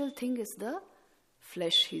essential thing is the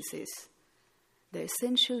flesh, he says. The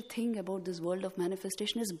essential thing about this world of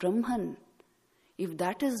manifestation is Brahman. If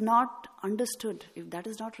that is not understood, if that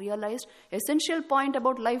is not realized, essential point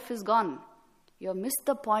about life is gone. You have missed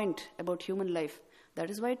the point about human life. That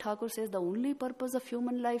is why Thakur says the only purpose of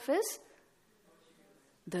human life is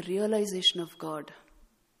the realization of God.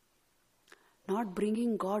 Not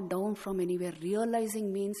bringing God down from anywhere.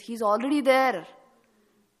 Realizing means He's already there.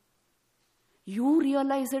 You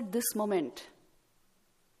realize it this moment.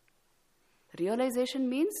 Realization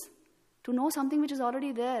means to know something which is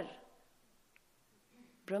already there.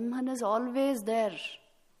 Brahman is always there.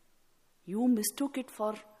 You mistook it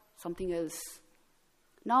for something else.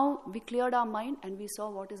 Now we cleared our mind and we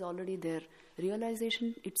saw what is already there.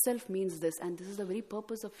 Realization itself means this, and this is the very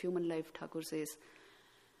purpose of human life, Thakur says.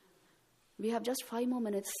 We have just 5 more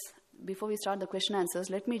minutes before we start the question answers.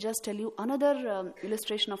 Let me just tell you another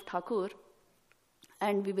illustration of Thakur,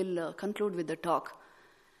 and we will conclude with the talk.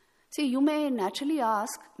 See, you may naturally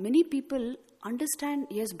ask, many people understand,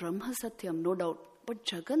 yes, Brahma Satyam, no doubt, but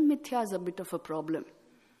Jagan Mithya is a bit of a problem,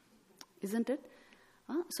 isn't it?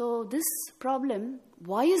 So this problem,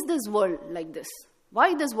 why is this world like this?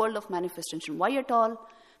 Why this world of manifestation? Why at all?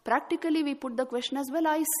 Practically we put the question as, well,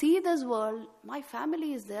 I see this world, my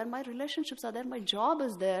family is there, my relationships are there, my job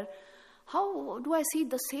is there. How do I see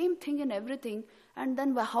the same thing in everything? And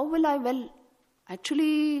then how will I deal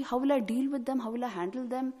with them? How will I handle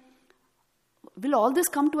them? Will all this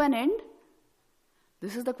come to an end?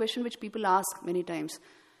 This is the question which people ask many times.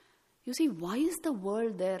 You see, why is the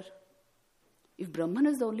world there? If Brahman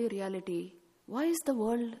is the only reality, why is the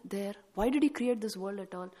world there? Why did he create this world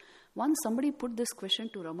at all? Once somebody put this question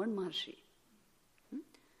to Raman Maharshi.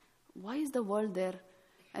 Why is the world there?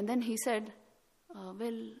 And then he said,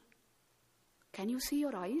 well, can you see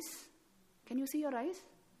your eyes? Can you see your eyes?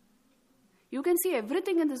 You can see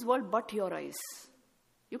everything in this world but your eyes.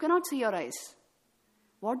 You cannot see your eyes.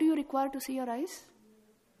 What do you require to see your eyes?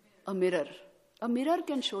 A mirror. A mirror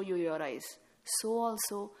can show you your eyes. So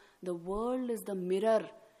also, the world is the mirror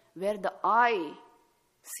where the eye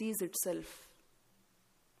sees itself.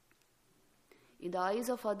 In the eyes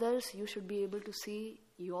of others, you should be able to see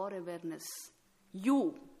your awareness.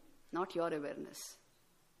 You, not your awareness.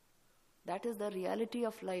 That is the reality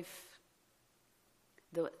of life.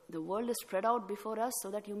 The world is spread out before us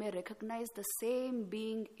so that you may recognize the same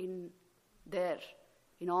being in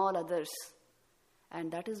all others.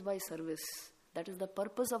 And that is why service. That is the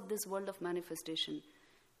purpose of this world of manifestation.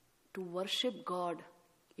 To worship God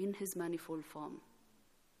in His manifold form.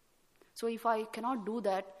 So if I cannot do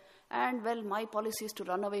that, and well, my policy is to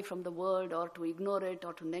run away from the world, or to ignore it,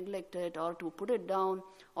 or to neglect it, or to put it down,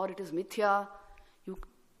 or it is mithya,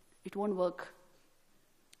 it won't work.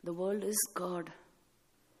 The world is God.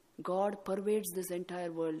 God pervades this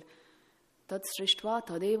entire world. Tat srishtva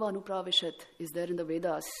tadeva anupravishat is there in the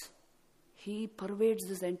Vedas. He pervades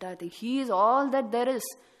this entire thing. He is all that there is.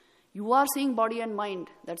 You are seeing body and mind.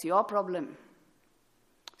 That's your problem.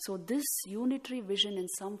 So this unitary vision in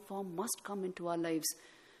some form must come into our lives.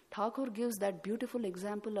 Thakur gives that beautiful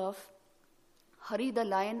example of Hari the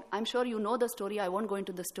lion. I'm sure you know the story. I won't go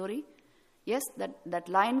into the story. Yes, that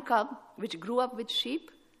lion cub which grew up with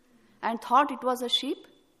sheep and thought it was a sheep.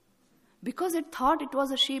 Because it thought it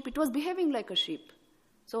was a sheep, it was behaving like a sheep.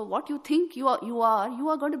 So what you think you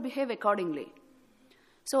are going to behave accordingly.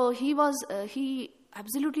 So he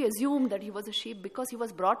absolutely assumed that he was a sheep because he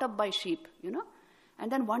was brought up by sheep,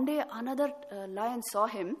 And then one day another lion saw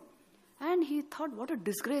him and he thought, what a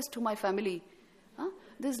disgrace to my family.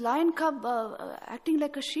 This lion cub acting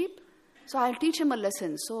like a sheep. So I'll teach him a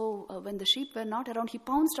lesson. So when the sheep were not around, he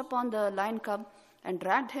pounced upon the lion cub and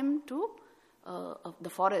dragged him to the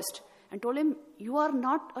forest and told him, you are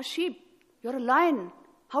not a sheep, you're a lion.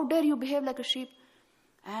 How dare you behave like a sheep?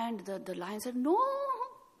 And the lion said, no,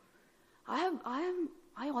 I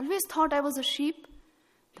always thought I was a sheep.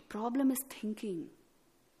 The problem is thinking.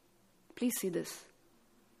 Please see this.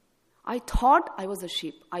 I thought I was a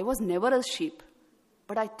sheep. I was never a sheep.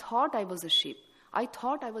 But I thought I was a sheep. I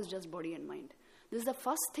thought I was just body and mind. This is the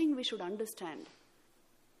first thing we should understand.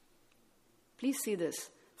 Please see this.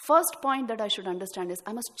 First point that I should understand is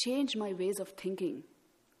I must change my ways of thinking.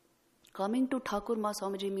 Coming to Thakur Ma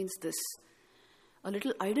Swamiji means this. A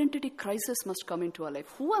little identity crisis must come into our life.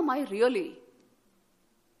 Who am I really?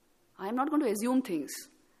 I am not going to assume things.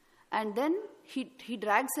 And then he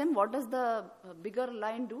drags him. What does the bigger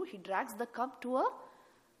lion do? He drags the cub to a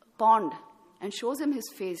pond and shows him his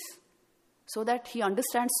face so that he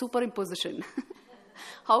understands superimposition.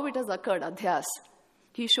 How it has occurred, adhyas.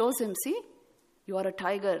 He shows him, see, you are a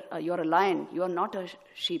tiger, you are a lion, you are not a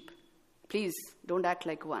sheep. Please, don't act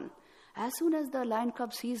like one. As soon as the lion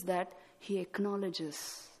cub sees that, he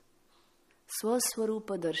acknowledges.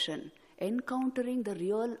 Swaswarupa darshan, encountering the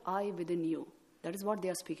real I within you. That is what they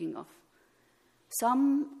are speaking of.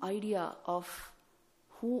 Some idea of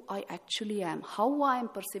who I actually am, how I am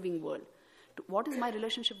perceiving world. What is my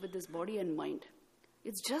relationship with this body and mind?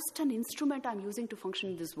 It's just an instrument I'm using to function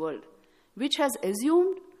in this world, which has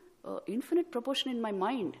assumed infinite proportion in my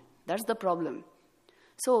mind. That's the problem.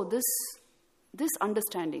 So this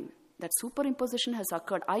understanding, that superimposition has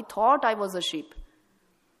occurred. I thought I was a sheep.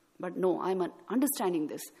 But no, I'm understanding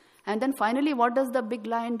this. And then finally, what does the big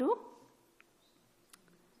lion do?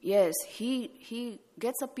 Yes, he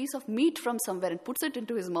gets a piece of meat from somewhere and puts it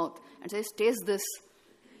into his mouth and says, taste this.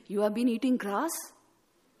 You have been eating grass?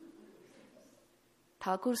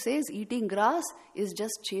 Thakur says eating grass is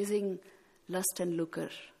just chasing lust and lucre.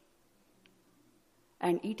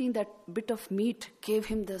 And eating that bit of meat gave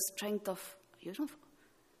him the strength of,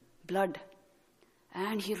 blood.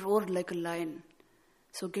 And he roared like a lion.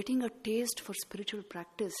 So getting a taste for spiritual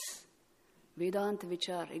practice, Vedanta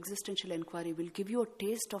Vichar, existential inquiry, will give you a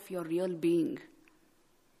taste of your real being.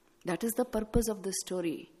 That is the purpose of this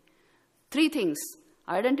story. 3 things.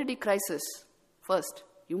 Identity crisis. First,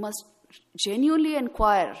 you must genuinely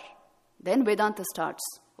inquire. Then Vedanta starts.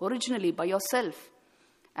 Originally, by yourself.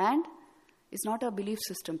 And it's not a belief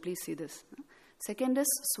system. Please see this. Second is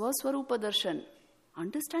Swaswarupa darshan.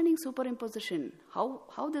 Understanding superimposition.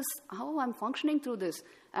 How I'm functioning through this.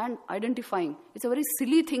 And identifying. It's a very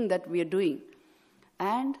silly thing that we are doing.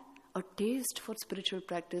 And a taste for spiritual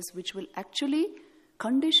practice, which will actually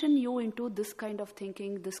condition you into this kind of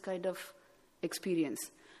thinking, this kind of experience.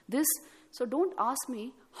 So don't ask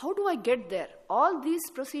me, how do I get there? All these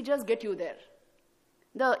procedures get you there.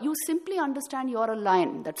 You simply understand you are a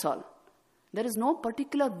lion, that's all. There is no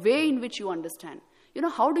particular way in which you understand.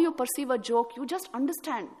 How do you perceive a joke? You just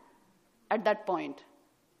understand at that point.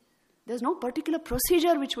 There's no particular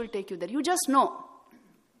procedure which will take you there. You just know.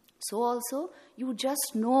 So also, you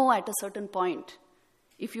just know at a certain point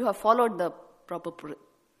if you have followed the proper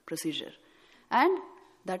procedure. And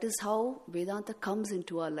that is how Vedanta comes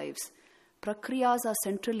into our lives. Prakriyas are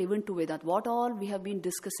central even to Vedanta. What all we have been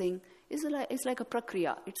discussing is like a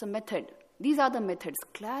prakriya. It's a method. These are the methods.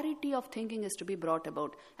 Clarity of thinking is to be brought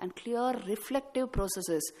about. And clear reflective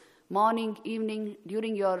processes. Morning, evening,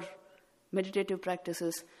 during your meditative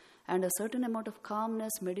practices. And a certain amount of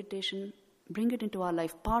calmness, meditation. Bring it into our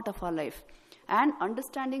life, part of our life. And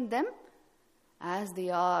understanding them as they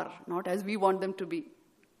are, not as we want them to be.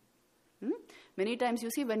 Many times you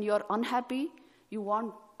see when you are unhappy, you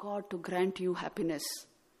want God to grant you happiness.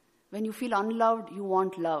 When you feel unloved, you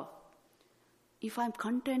want love. If I am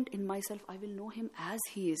content in myself, I will know Him as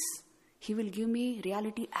He is. He will give me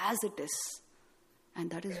reality as it is. And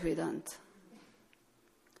that is Vedanta.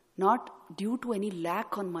 Not due to any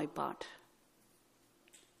lack on my part.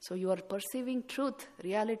 So you are perceiving truth,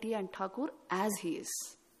 reality and Thakur as he is.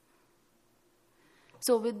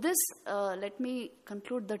 So with this, let me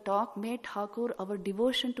conclude the talk. May Thakur, our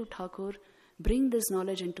devotion to Thakur, bring this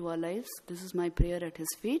knowledge into our lives. This is my prayer at his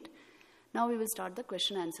feet. Now we will start the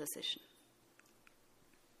question answer session.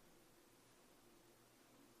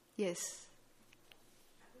 Yes.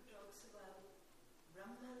 Thakur talks about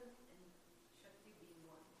Brahman and Shakti being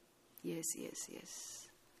one. Yes. So you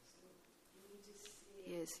will just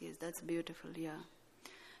say... Yes, that's beautiful, yeah.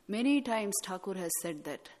 Many times Thakur has said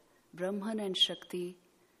that Brahman and Shakti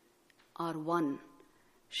are one.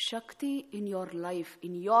 Shakti in your life,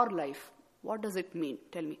 what does it mean?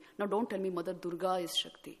 Tell me. Now don't tell me Mother Durga is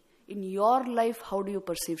Shakti. In your life, how do you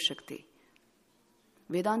perceive Shakti?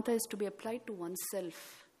 Vedanta is to be applied to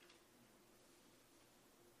oneself.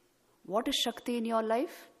 What is Shakti in your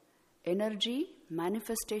life? Energy,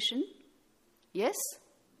 manifestation. Yes?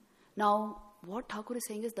 Now, what Thakur is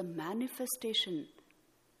saying is the manifestation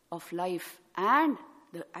of life and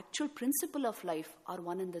the actual principle of life are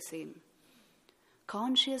one and the same.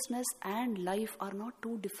 Consciousness and life are not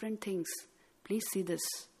two different things. Please see this.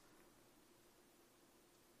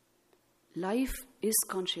 Life is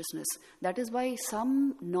consciousness. That is why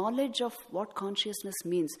some knowledge of what consciousness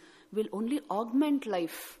means will only augment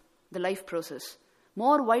life, the life process.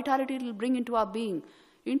 More vitality it will bring into our being.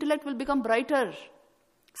 Intellect will become brighter.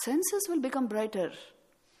 Senses will become brighter.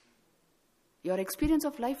 Your experience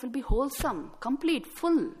of life will be wholesome, complete,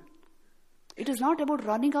 full. It is not about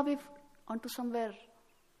running away onto somewhere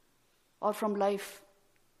or from life.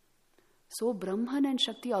 So Brahman and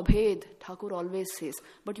Shakti Abhed, Thakur always says.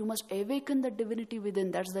 But you must awaken the divinity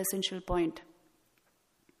within. That's the essential point.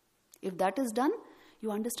 If that is done, you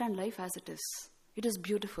understand life as it is. It is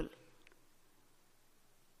beautiful.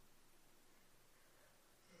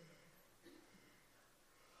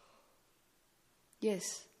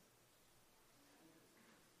 Yes.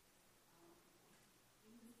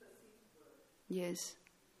 Yes.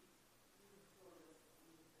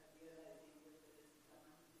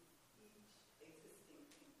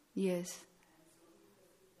 Yes.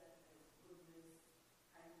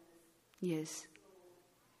 Yes.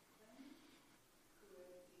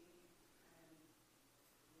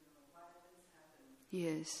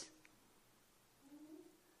 Yes.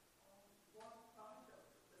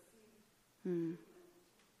 Hmm.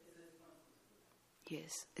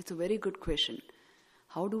 Yes, it's a very good question.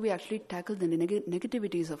 How do we actually tackle the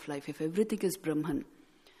negativities of life if everything is Brahman?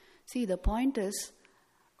 See, the point is,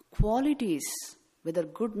 qualities, whether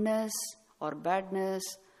goodness or badness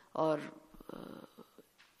or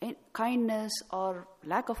kindness or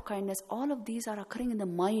lack of kindness, all of these are occurring in the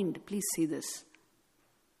mind. Please see this.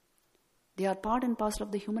 They are part and parcel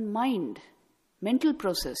of the human mind, mental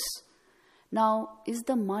process. Now, is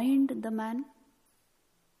the mind the man?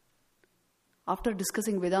 After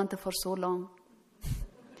discussing Vedanta for so long,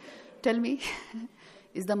 tell me,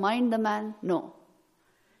 is the mind the man? No.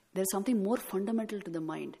 There's something more fundamental to the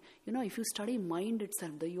mind. You know, if you study mind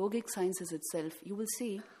itself, the yogic sciences itself, you will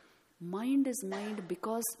see mind is mind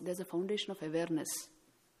because there's a foundation of awareness.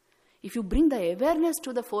 If you bring the awareness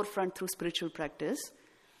to the forefront through spiritual practice,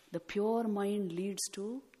 the pure mind leads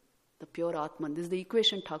to the pure Atman. This is the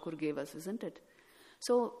equation Thakur gave us, isn't it?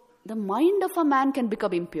 So, the mind of a man can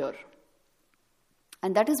become impure.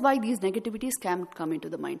 And that is why these negativities can come into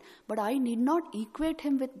the mind. But I need not equate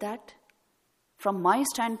him with that. From my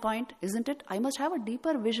standpoint, isn't it? I must have a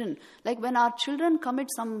deeper vision. Like when our children commit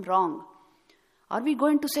some wrong, are we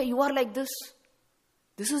going to say, you are like this?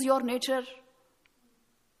 This is your nature?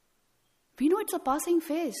 We know it's a passing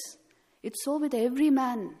phase. It's so with every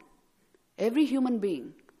man, every human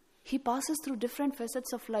being. He passes through different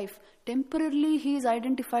facets of life. Temporarily he is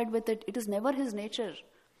identified with it. It is never his nature.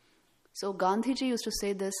 So Gandhiji used to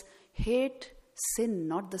say this, hate sin,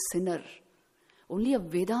 not the sinner. Only a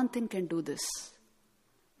Vedantin can do this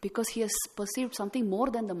because he has perceived something more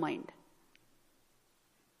than the mind.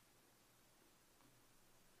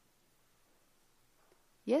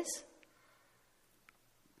 Yes?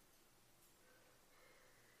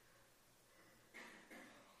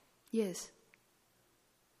 Yes.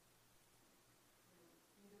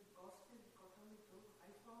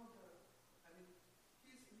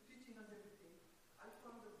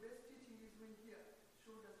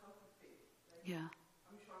 Yeah.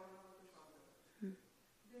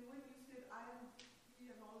 Then when you said I am he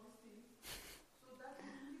and all these things, so that is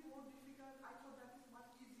really more difficult. I thought that is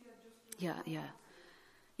much easier just to... Yeah.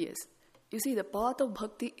 Yes. You see, the path of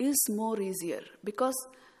bhakti is more easier because,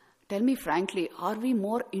 tell me frankly, are we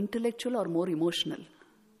more intellectual or more emotional?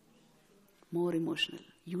 More emotional.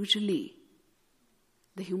 Usually,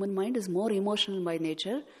 the human mind is more emotional by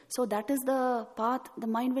nature, so that is the path the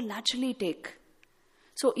mind will naturally take.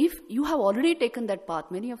 So if you have already taken that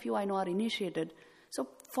path, many of you I know are initiated, so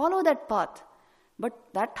follow that path. But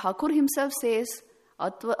that Thakur himself says,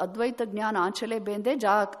 Advaita Jnana Anchale Bende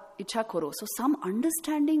Ja Icha Koro. So some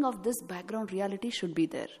understanding of this background reality should be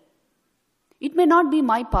there. It may not be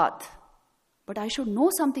my path, but I should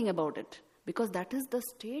know something about it because that is the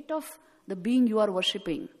state of the being you are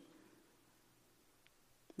worshipping.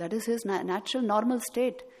 That is his natural, normal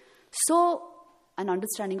state. So an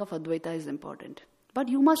understanding of Advaita is important. But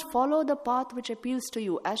you must follow the path which appeals to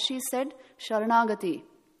you. As she said, Sharanagati,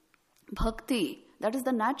 Bhakti, that is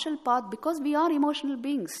the natural path because we are emotional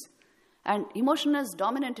beings. And emotion is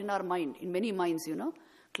dominant in our mind, in many minds, you know.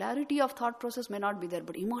 Clarity of thought process may not be there,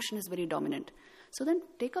 but emotion is very dominant. So then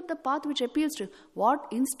take up the path which appeals to you. What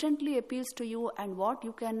instantly appeals to you and what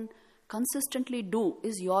you can consistently do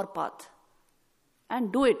is your path.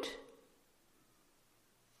 And do it.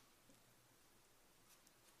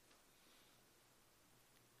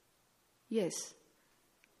 Yes.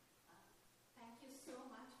 Thank you so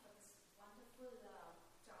much for this wonderful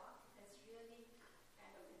talk. It has really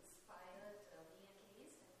kind of inspired me at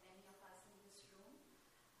least and many of us in this room.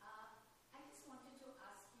 I just wanted to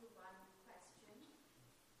ask you one question.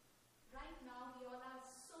 Right now we all are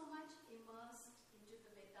so much immersed into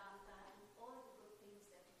the Vedanta and all the good things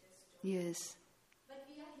that it is doing. Yes. But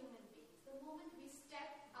we are human beings. The moment we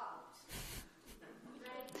step out,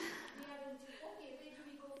 right, we are into, okay, where do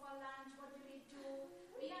we go for lunch? What do we do?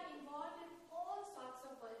 We are involved in all sorts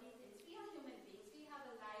of worldly things. We are human beings. We have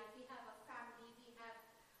a life. We have a family. We have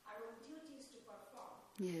our own duties to perform.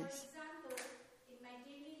 Yes. For example, in my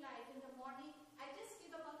daily life, in the morning, I just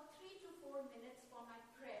give about 3 to 4 minutes for my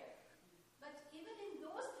prayer. But even in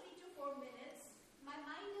those 3 to 4 minutes, my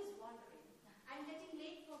mind is wandering. I'm getting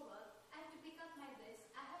late for work. I have to pick up my this.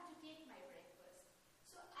 I have to take my breakfast.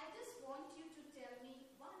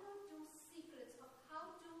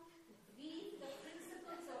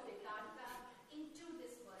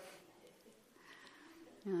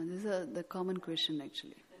 Yeah, this is the common question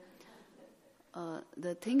actually.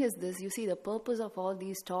 The thing is this, you see, the purpose of all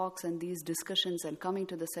these talks and these discussions and coming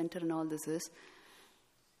to the center and all this is,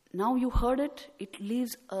 now you heard it, it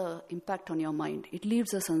leaves an impact on your mind. It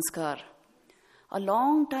leaves a sanskar. A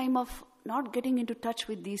long time of not getting into touch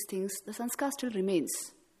with these things, the sanskar still remains.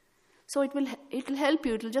 So it will help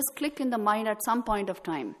you, it will just click in the mind at some point of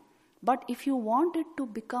time. But if you want it to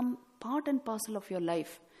become part and parcel of your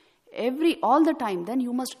life, all the time, then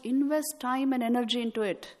you must invest time and energy into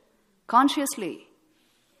it, consciously.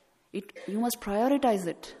 You must prioritize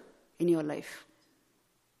it in your life.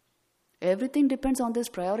 Everything depends on this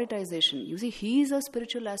prioritization. You see, he is a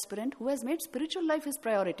spiritual aspirant who has made spiritual life his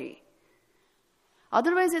priority.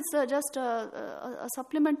 Otherwise, it's just a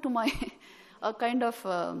supplement to my a kind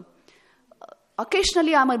of...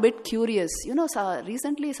 occasionally, I'm a bit curious.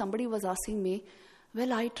 Recently somebody was asking me,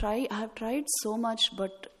 well, I have tried so much,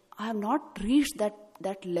 but I have not reached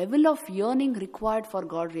that level of yearning required for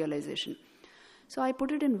God realization. So I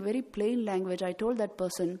put it in very plain language. I told that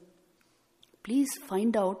person, please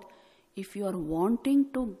find out if you are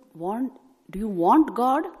do you want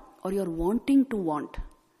God or you are wanting to want?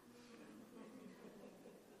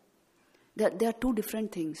 There are two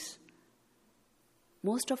different things.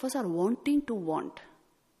 Most of us are wanting to want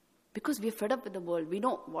because we are fed up with the world. We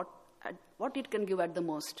know what it can give at the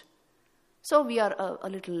most. So we are a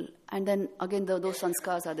little, and then again those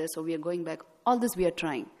sanskars are there, so we are going back. All this we are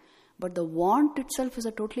trying. But the want itself is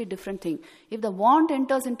a totally different thing. If the want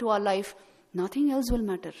enters into our life, nothing else will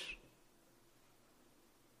matter.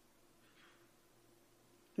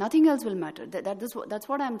 Nothing else will matter. That's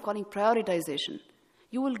what I'm calling prioritization.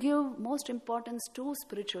 You will give most importance to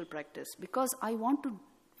spiritual practice because I want to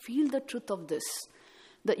feel the truth of this.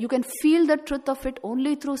 That you can feel the truth of it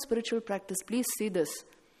only through spiritual practice. Please see this.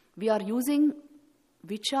 We are using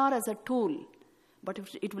vichar as a tool, but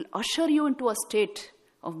it will usher you into a state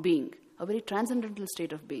of being, a very transcendental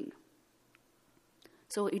state of being.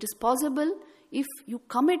 So it is possible if you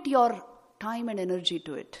commit your time and energy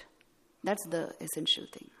to it. That's the essential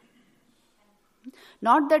thing.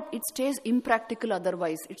 Not that it stays impractical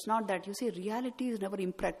otherwise. It's not that. You see, reality is never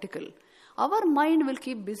impractical. Our mind will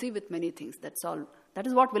keep busy with many things. That's all. That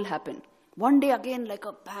is what will happen. One day again, like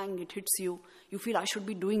a bang, it hits you. You feel, I should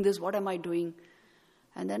be doing this. What am I doing?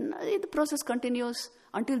 And then the process continues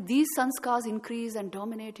until these sanskars increase and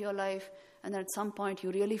dominate your life. And at some point,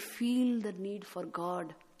 you really feel the need for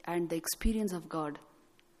God and the experience of God.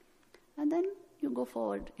 And then you go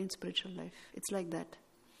forward in spiritual life. It's like that.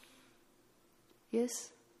 Yes? This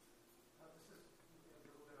is a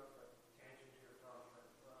little bit of a tangent to your talk, but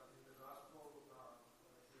in the Gospel of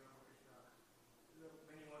Sri Ramakrishna, there are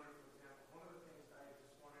many wonderful examples. One of the things I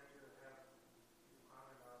just wanted to have you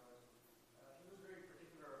comment on was he was very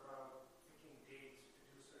particular about picking dates to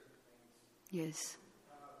do certain things. Yes.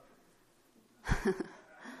 I don't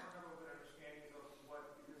have a good understanding of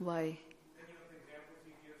what... Why? Many of the examples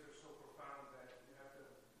he gives are so profound that you have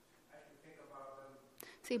to actually think about them.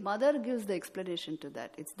 See, Mother gives the explanation to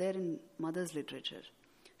that. It's there in Mother's literature.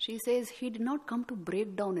 She says he did not come to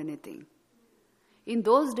break down anything. In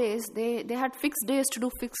those days, they had fixed days to do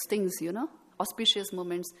fixed things, auspicious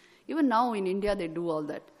moments. Even now in India, they do all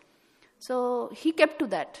that. So he kept to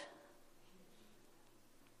that.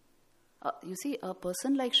 You see, a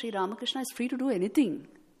person like Sri Ramakrishna is free to do anything,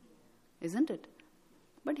 isn't it?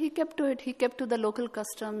 But he kept to it. He kept to the local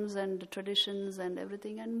customs and traditions and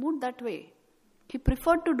everything and moved that way. He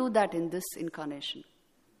preferred to do that in this incarnation.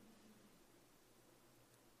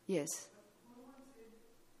 Yes.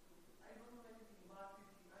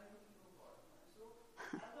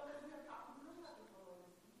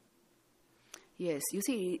 Yes, you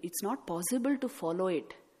see, it's not possible to follow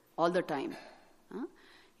it all the time.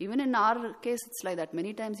 Even in our case, it's like that.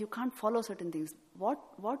 Many times you can't follow certain things. What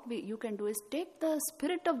you can do is take the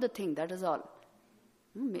spirit of the thing, that is all.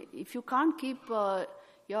 If you can't keep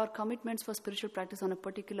your commitments for spiritual practice on a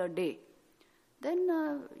particular day, then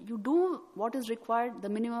you do what is required, the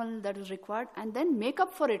minimal that is required, and then make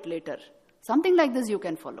up for it later. Something like this you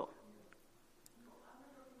can follow.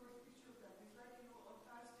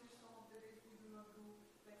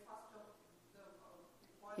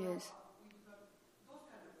 Yes.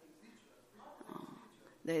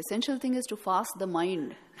 The essential thing is to fast the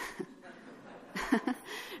mind.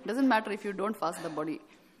 Doesn't matter if you don't fast the body,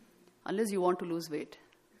 unless you want to lose weight.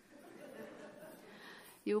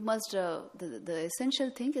 You must, the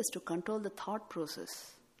essential thing is to control the thought process.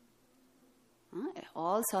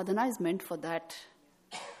 All sadhana is meant for that.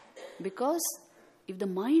 Because if the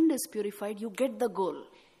mind is purified, you get the goal.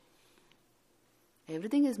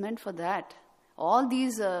 Everything is meant for that. All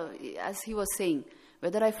these, as he was saying,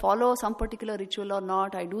 Whether I follow some particular ritual or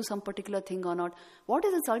not, I do some particular thing or not. What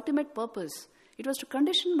is its ultimate purpose? It was to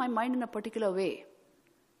condition my mind in a particular way.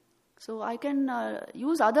 So I can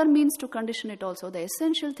use other means to condition it also. The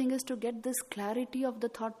essential thing is to get this clarity of the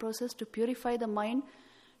thought process, to purify the mind,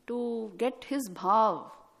 to get his bhav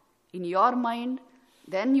in your mind,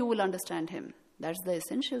 then you will understand him. That's the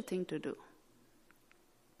essential thing to do.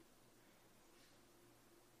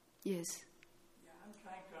 Yes. Yeah, I'm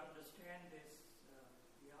trying to understand this.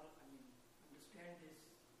 Understand this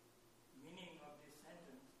meaning of this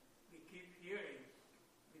sentence. We keep hearing,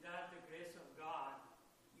 without the grace of God,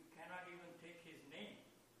 you cannot even take his name.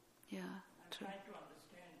 Yeah. I'm trying to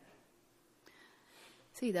understand that.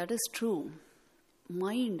 See, that is true.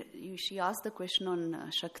 Mind, she asked the question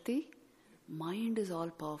on Shakti. Mind is all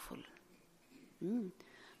powerful.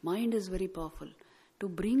 Mind is very powerful. To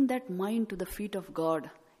bring that mind to the feet of God,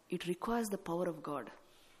 it requires the power of God.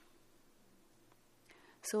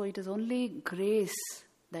 So it is only grace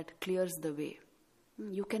that clears the way.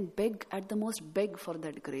 You can beg, at the most beg for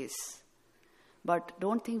that grace. But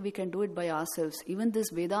don't think we can do it by ourselves. Even this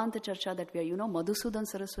Vedanta Charcha that we are, Madhusudan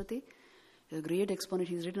Saraswati, a great exponent,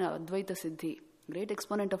 he's written Advaita Siddhi, great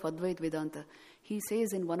exponent of Advait Vedanta. He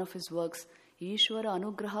says in one of his works, Ishvara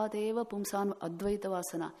Anugrahat Eva Pumsan Advaita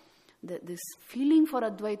Vasana. This feeling for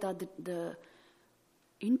Advaita, the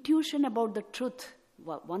intuition about the truth,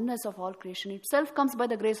 oneness of all creation itself comes by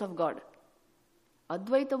the grace of God.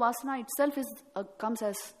 Advaita Vasana itself comes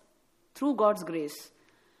as through God's grace.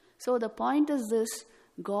 So the point is this,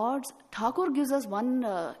 Thakur gives us one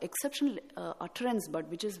exceptional utterance, but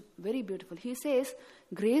which is very beautiful. He says,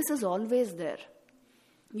 grace is always there.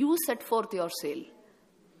 You set forth your sail.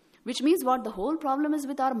 Which means what? The whole problem is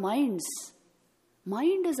with our minds.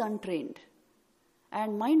 Mind is untrained.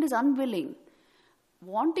 And mind is unwilling.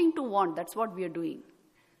 Wanting to want, that's what we are doing.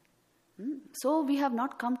 So we have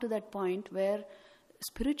not come to that point where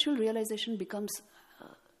spiritual realization becomes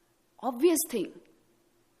obvious thing.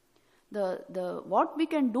 What we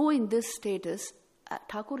can do in this state is,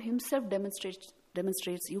 Thakur himself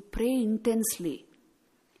demonstrates you pray intensely.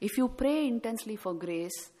 If you pray intensely for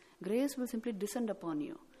grace, grace will simply descend upon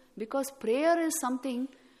you. Because prayer is something,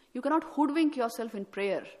 you cannot hoodwink yourself in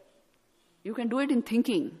prayer. You can do it in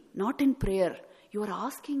thinking, not in prayer. You are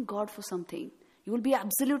asking God for something. You will be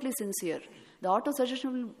absolutely sincere. The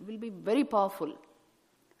auto-suggestion will be very powerful.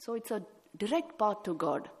 So it's a direct path to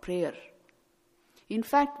God, prayer. In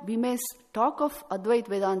fact, we may talk of Advait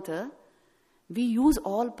Vedanta, we use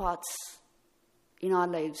all paths in our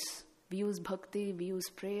lives. We use bhakti, we use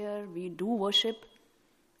prayer, we do worship,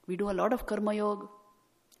 we do a lot of karma yoga,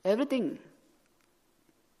 everything.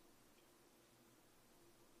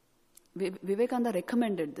 Vivekananda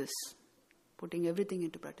recommended this, putting everything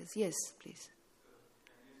into practice. Yes, please.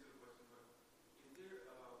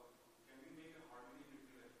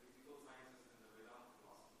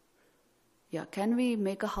 Yeah, can we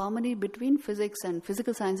make a harmony between physics and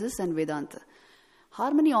physical sciences and Vedanta?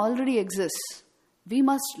 Harmony already exists. We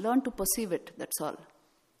must learn to perceive it, that's all.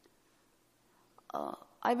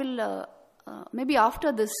 I will, maybe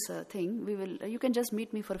after this thing, you can just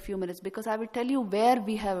meet me for a few minutes because I will tell you where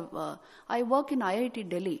we have, I work in IIT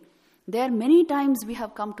Delhi. There many times we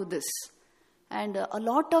have come to this. And a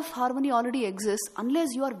lot of harmony already exists.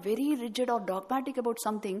 Unless you are very rigid or dogmatic about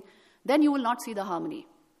something, then you will not see the harmony.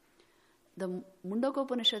 The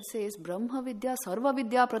Mundakopanishad says, Brahma Vidya Sarva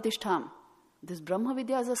Vidya Pratishtham. This Brahma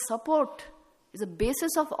Vidya is a support, is a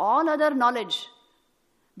basis of all other knowledge.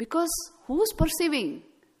 Because who's perceiving?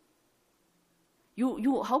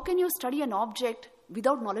 How can you study an object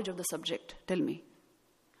without knowledge of the subject? Tell me.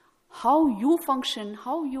 How you function,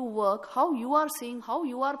 how you work, how you are seeing, how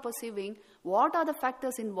you are perceiving, what are the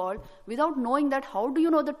factors involved, without knowing that, how do you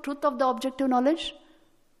know the truth of the objective knowledge?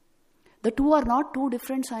 The two are not two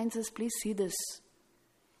different sciences, please see this.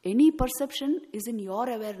 Any perception is in your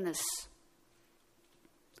awareness.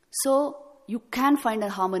 So, you can find a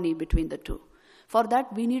harmony between the two. For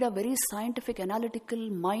that, we need a very scientific,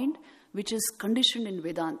 analytical mind, which is conditioned in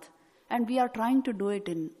Vedanta. And we are trying to do it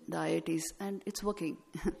in the IITs, and it's working.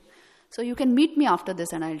 So, you can meet me after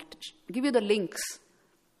this, and I'll give you the links.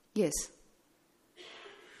 Yes.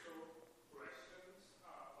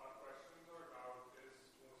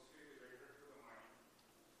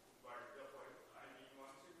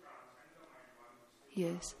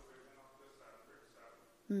 Yes.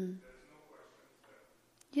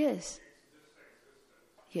 Yes.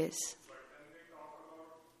 Yes. But when we talk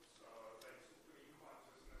about supreme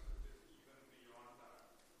consciousness, which is even beyond that,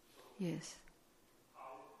 so Yes.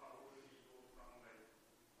 how will we go from the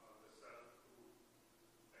self to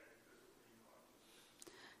the supreme consciousness?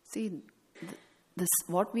 See, this,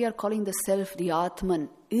 what we are calling the self, the Atman,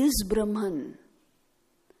 is Brahman.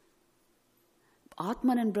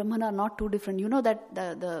 Atman and Brahman are not two different. You know that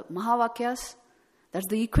the Mahavakyas, that's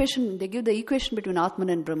the equation, they give the equation between Atman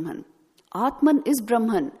and Brahman. Atman is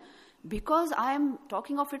Brahman. Because I am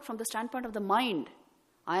talking of it from the standpoint of the mind,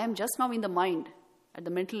 I am just now in the mind, at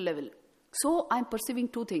the mental level. So I am perceiving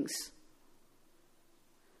two things.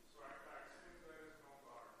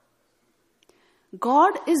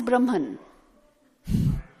 God is Brahman.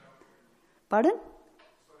 Pardon?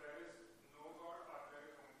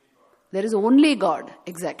 There is only God.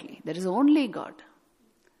 Exactly. There is only God.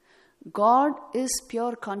 God is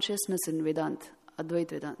pure consciousness in Vedanta, Advaita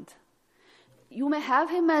Vedanta. You may have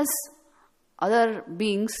him as other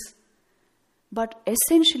beings, but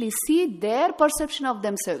essentially see their perception of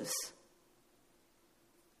themselves.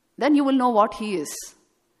 Then you will know what he is.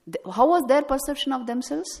 How was their perception of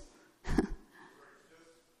themselves?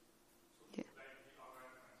 Yeah.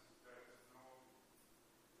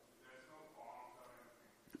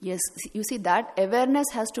 Yes, you see, that awareness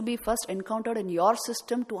has to be first encountered in your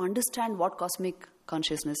system to understand what cosmic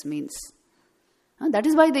consciousness means. That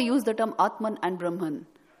is why they use the term Atman and Brahman.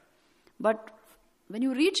 But when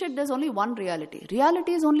you reach it, there's only one reality.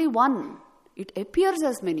 Reality is only one. It appears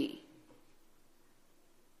as many.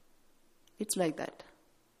 It's like that.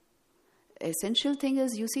 Essential thing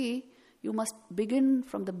is, you see, you must begin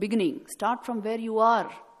from the beginning. Start from where you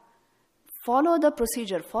are. Follow the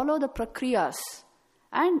procedure. Follow the prakriyas.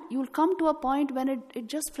 And you'll come to a point when it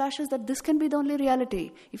just flashes that this can be the only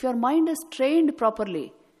reality. If your mind is trained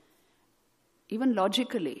properly, even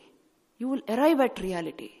logically, you will arrive at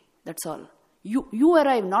reality. That's all. You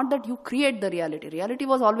arrive, not that you create the reality. Reality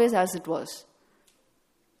was always as it was.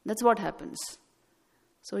 That's what happens.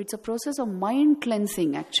 So it's a process of mind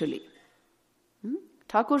cleansing, actually.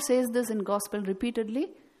 Thakur says this in Gospel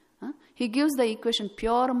repeatedly. He gives the equation,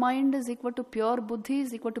 pure mind is equal to pure buddhi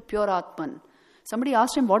is equal to pure Atman. Somebody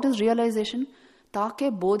asked him, what is realization?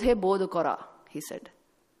 Take bodhe bodh kora, he said.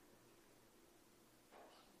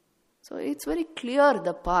 So it's very clear,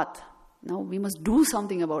 the path. Now we must do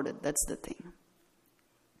something about it. That's the thing.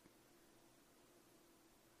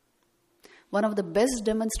 One of the best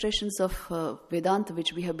demonstrations of Vedanta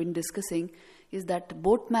which we have been discussing is that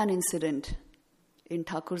boatman incident in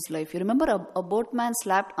Thakur's life. You remember a boatman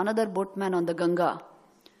slapped another boatman on the Ganga.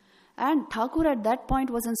 And Thakur at that point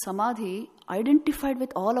was in Samadhi, identified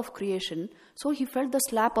with all of creation. So he felt the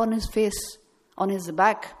slap on his face, on his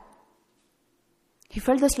back. He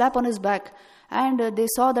felt the slap on his back, and they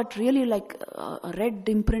saw that really like a red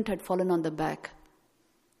imprint had fallen on the back.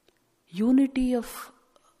 Unity of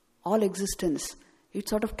all existence. It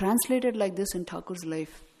sort of translated like this in Thakur's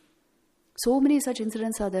life. So many such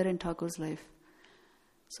incidents are there in Thakur's life.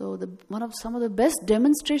 So some of the best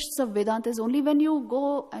demonstrations of Vedanta is only when you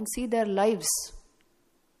go and see their lives.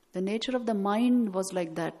 The nature of the mind was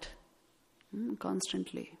like that,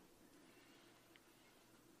 constantly.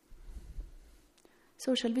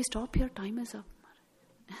 So shall we stop here? Time is up.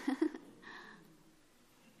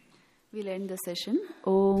 We'll end the session.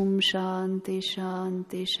 Om Shanti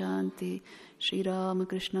Shanti Shanti. Sri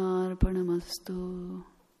Ramakrishna Arpanamastu.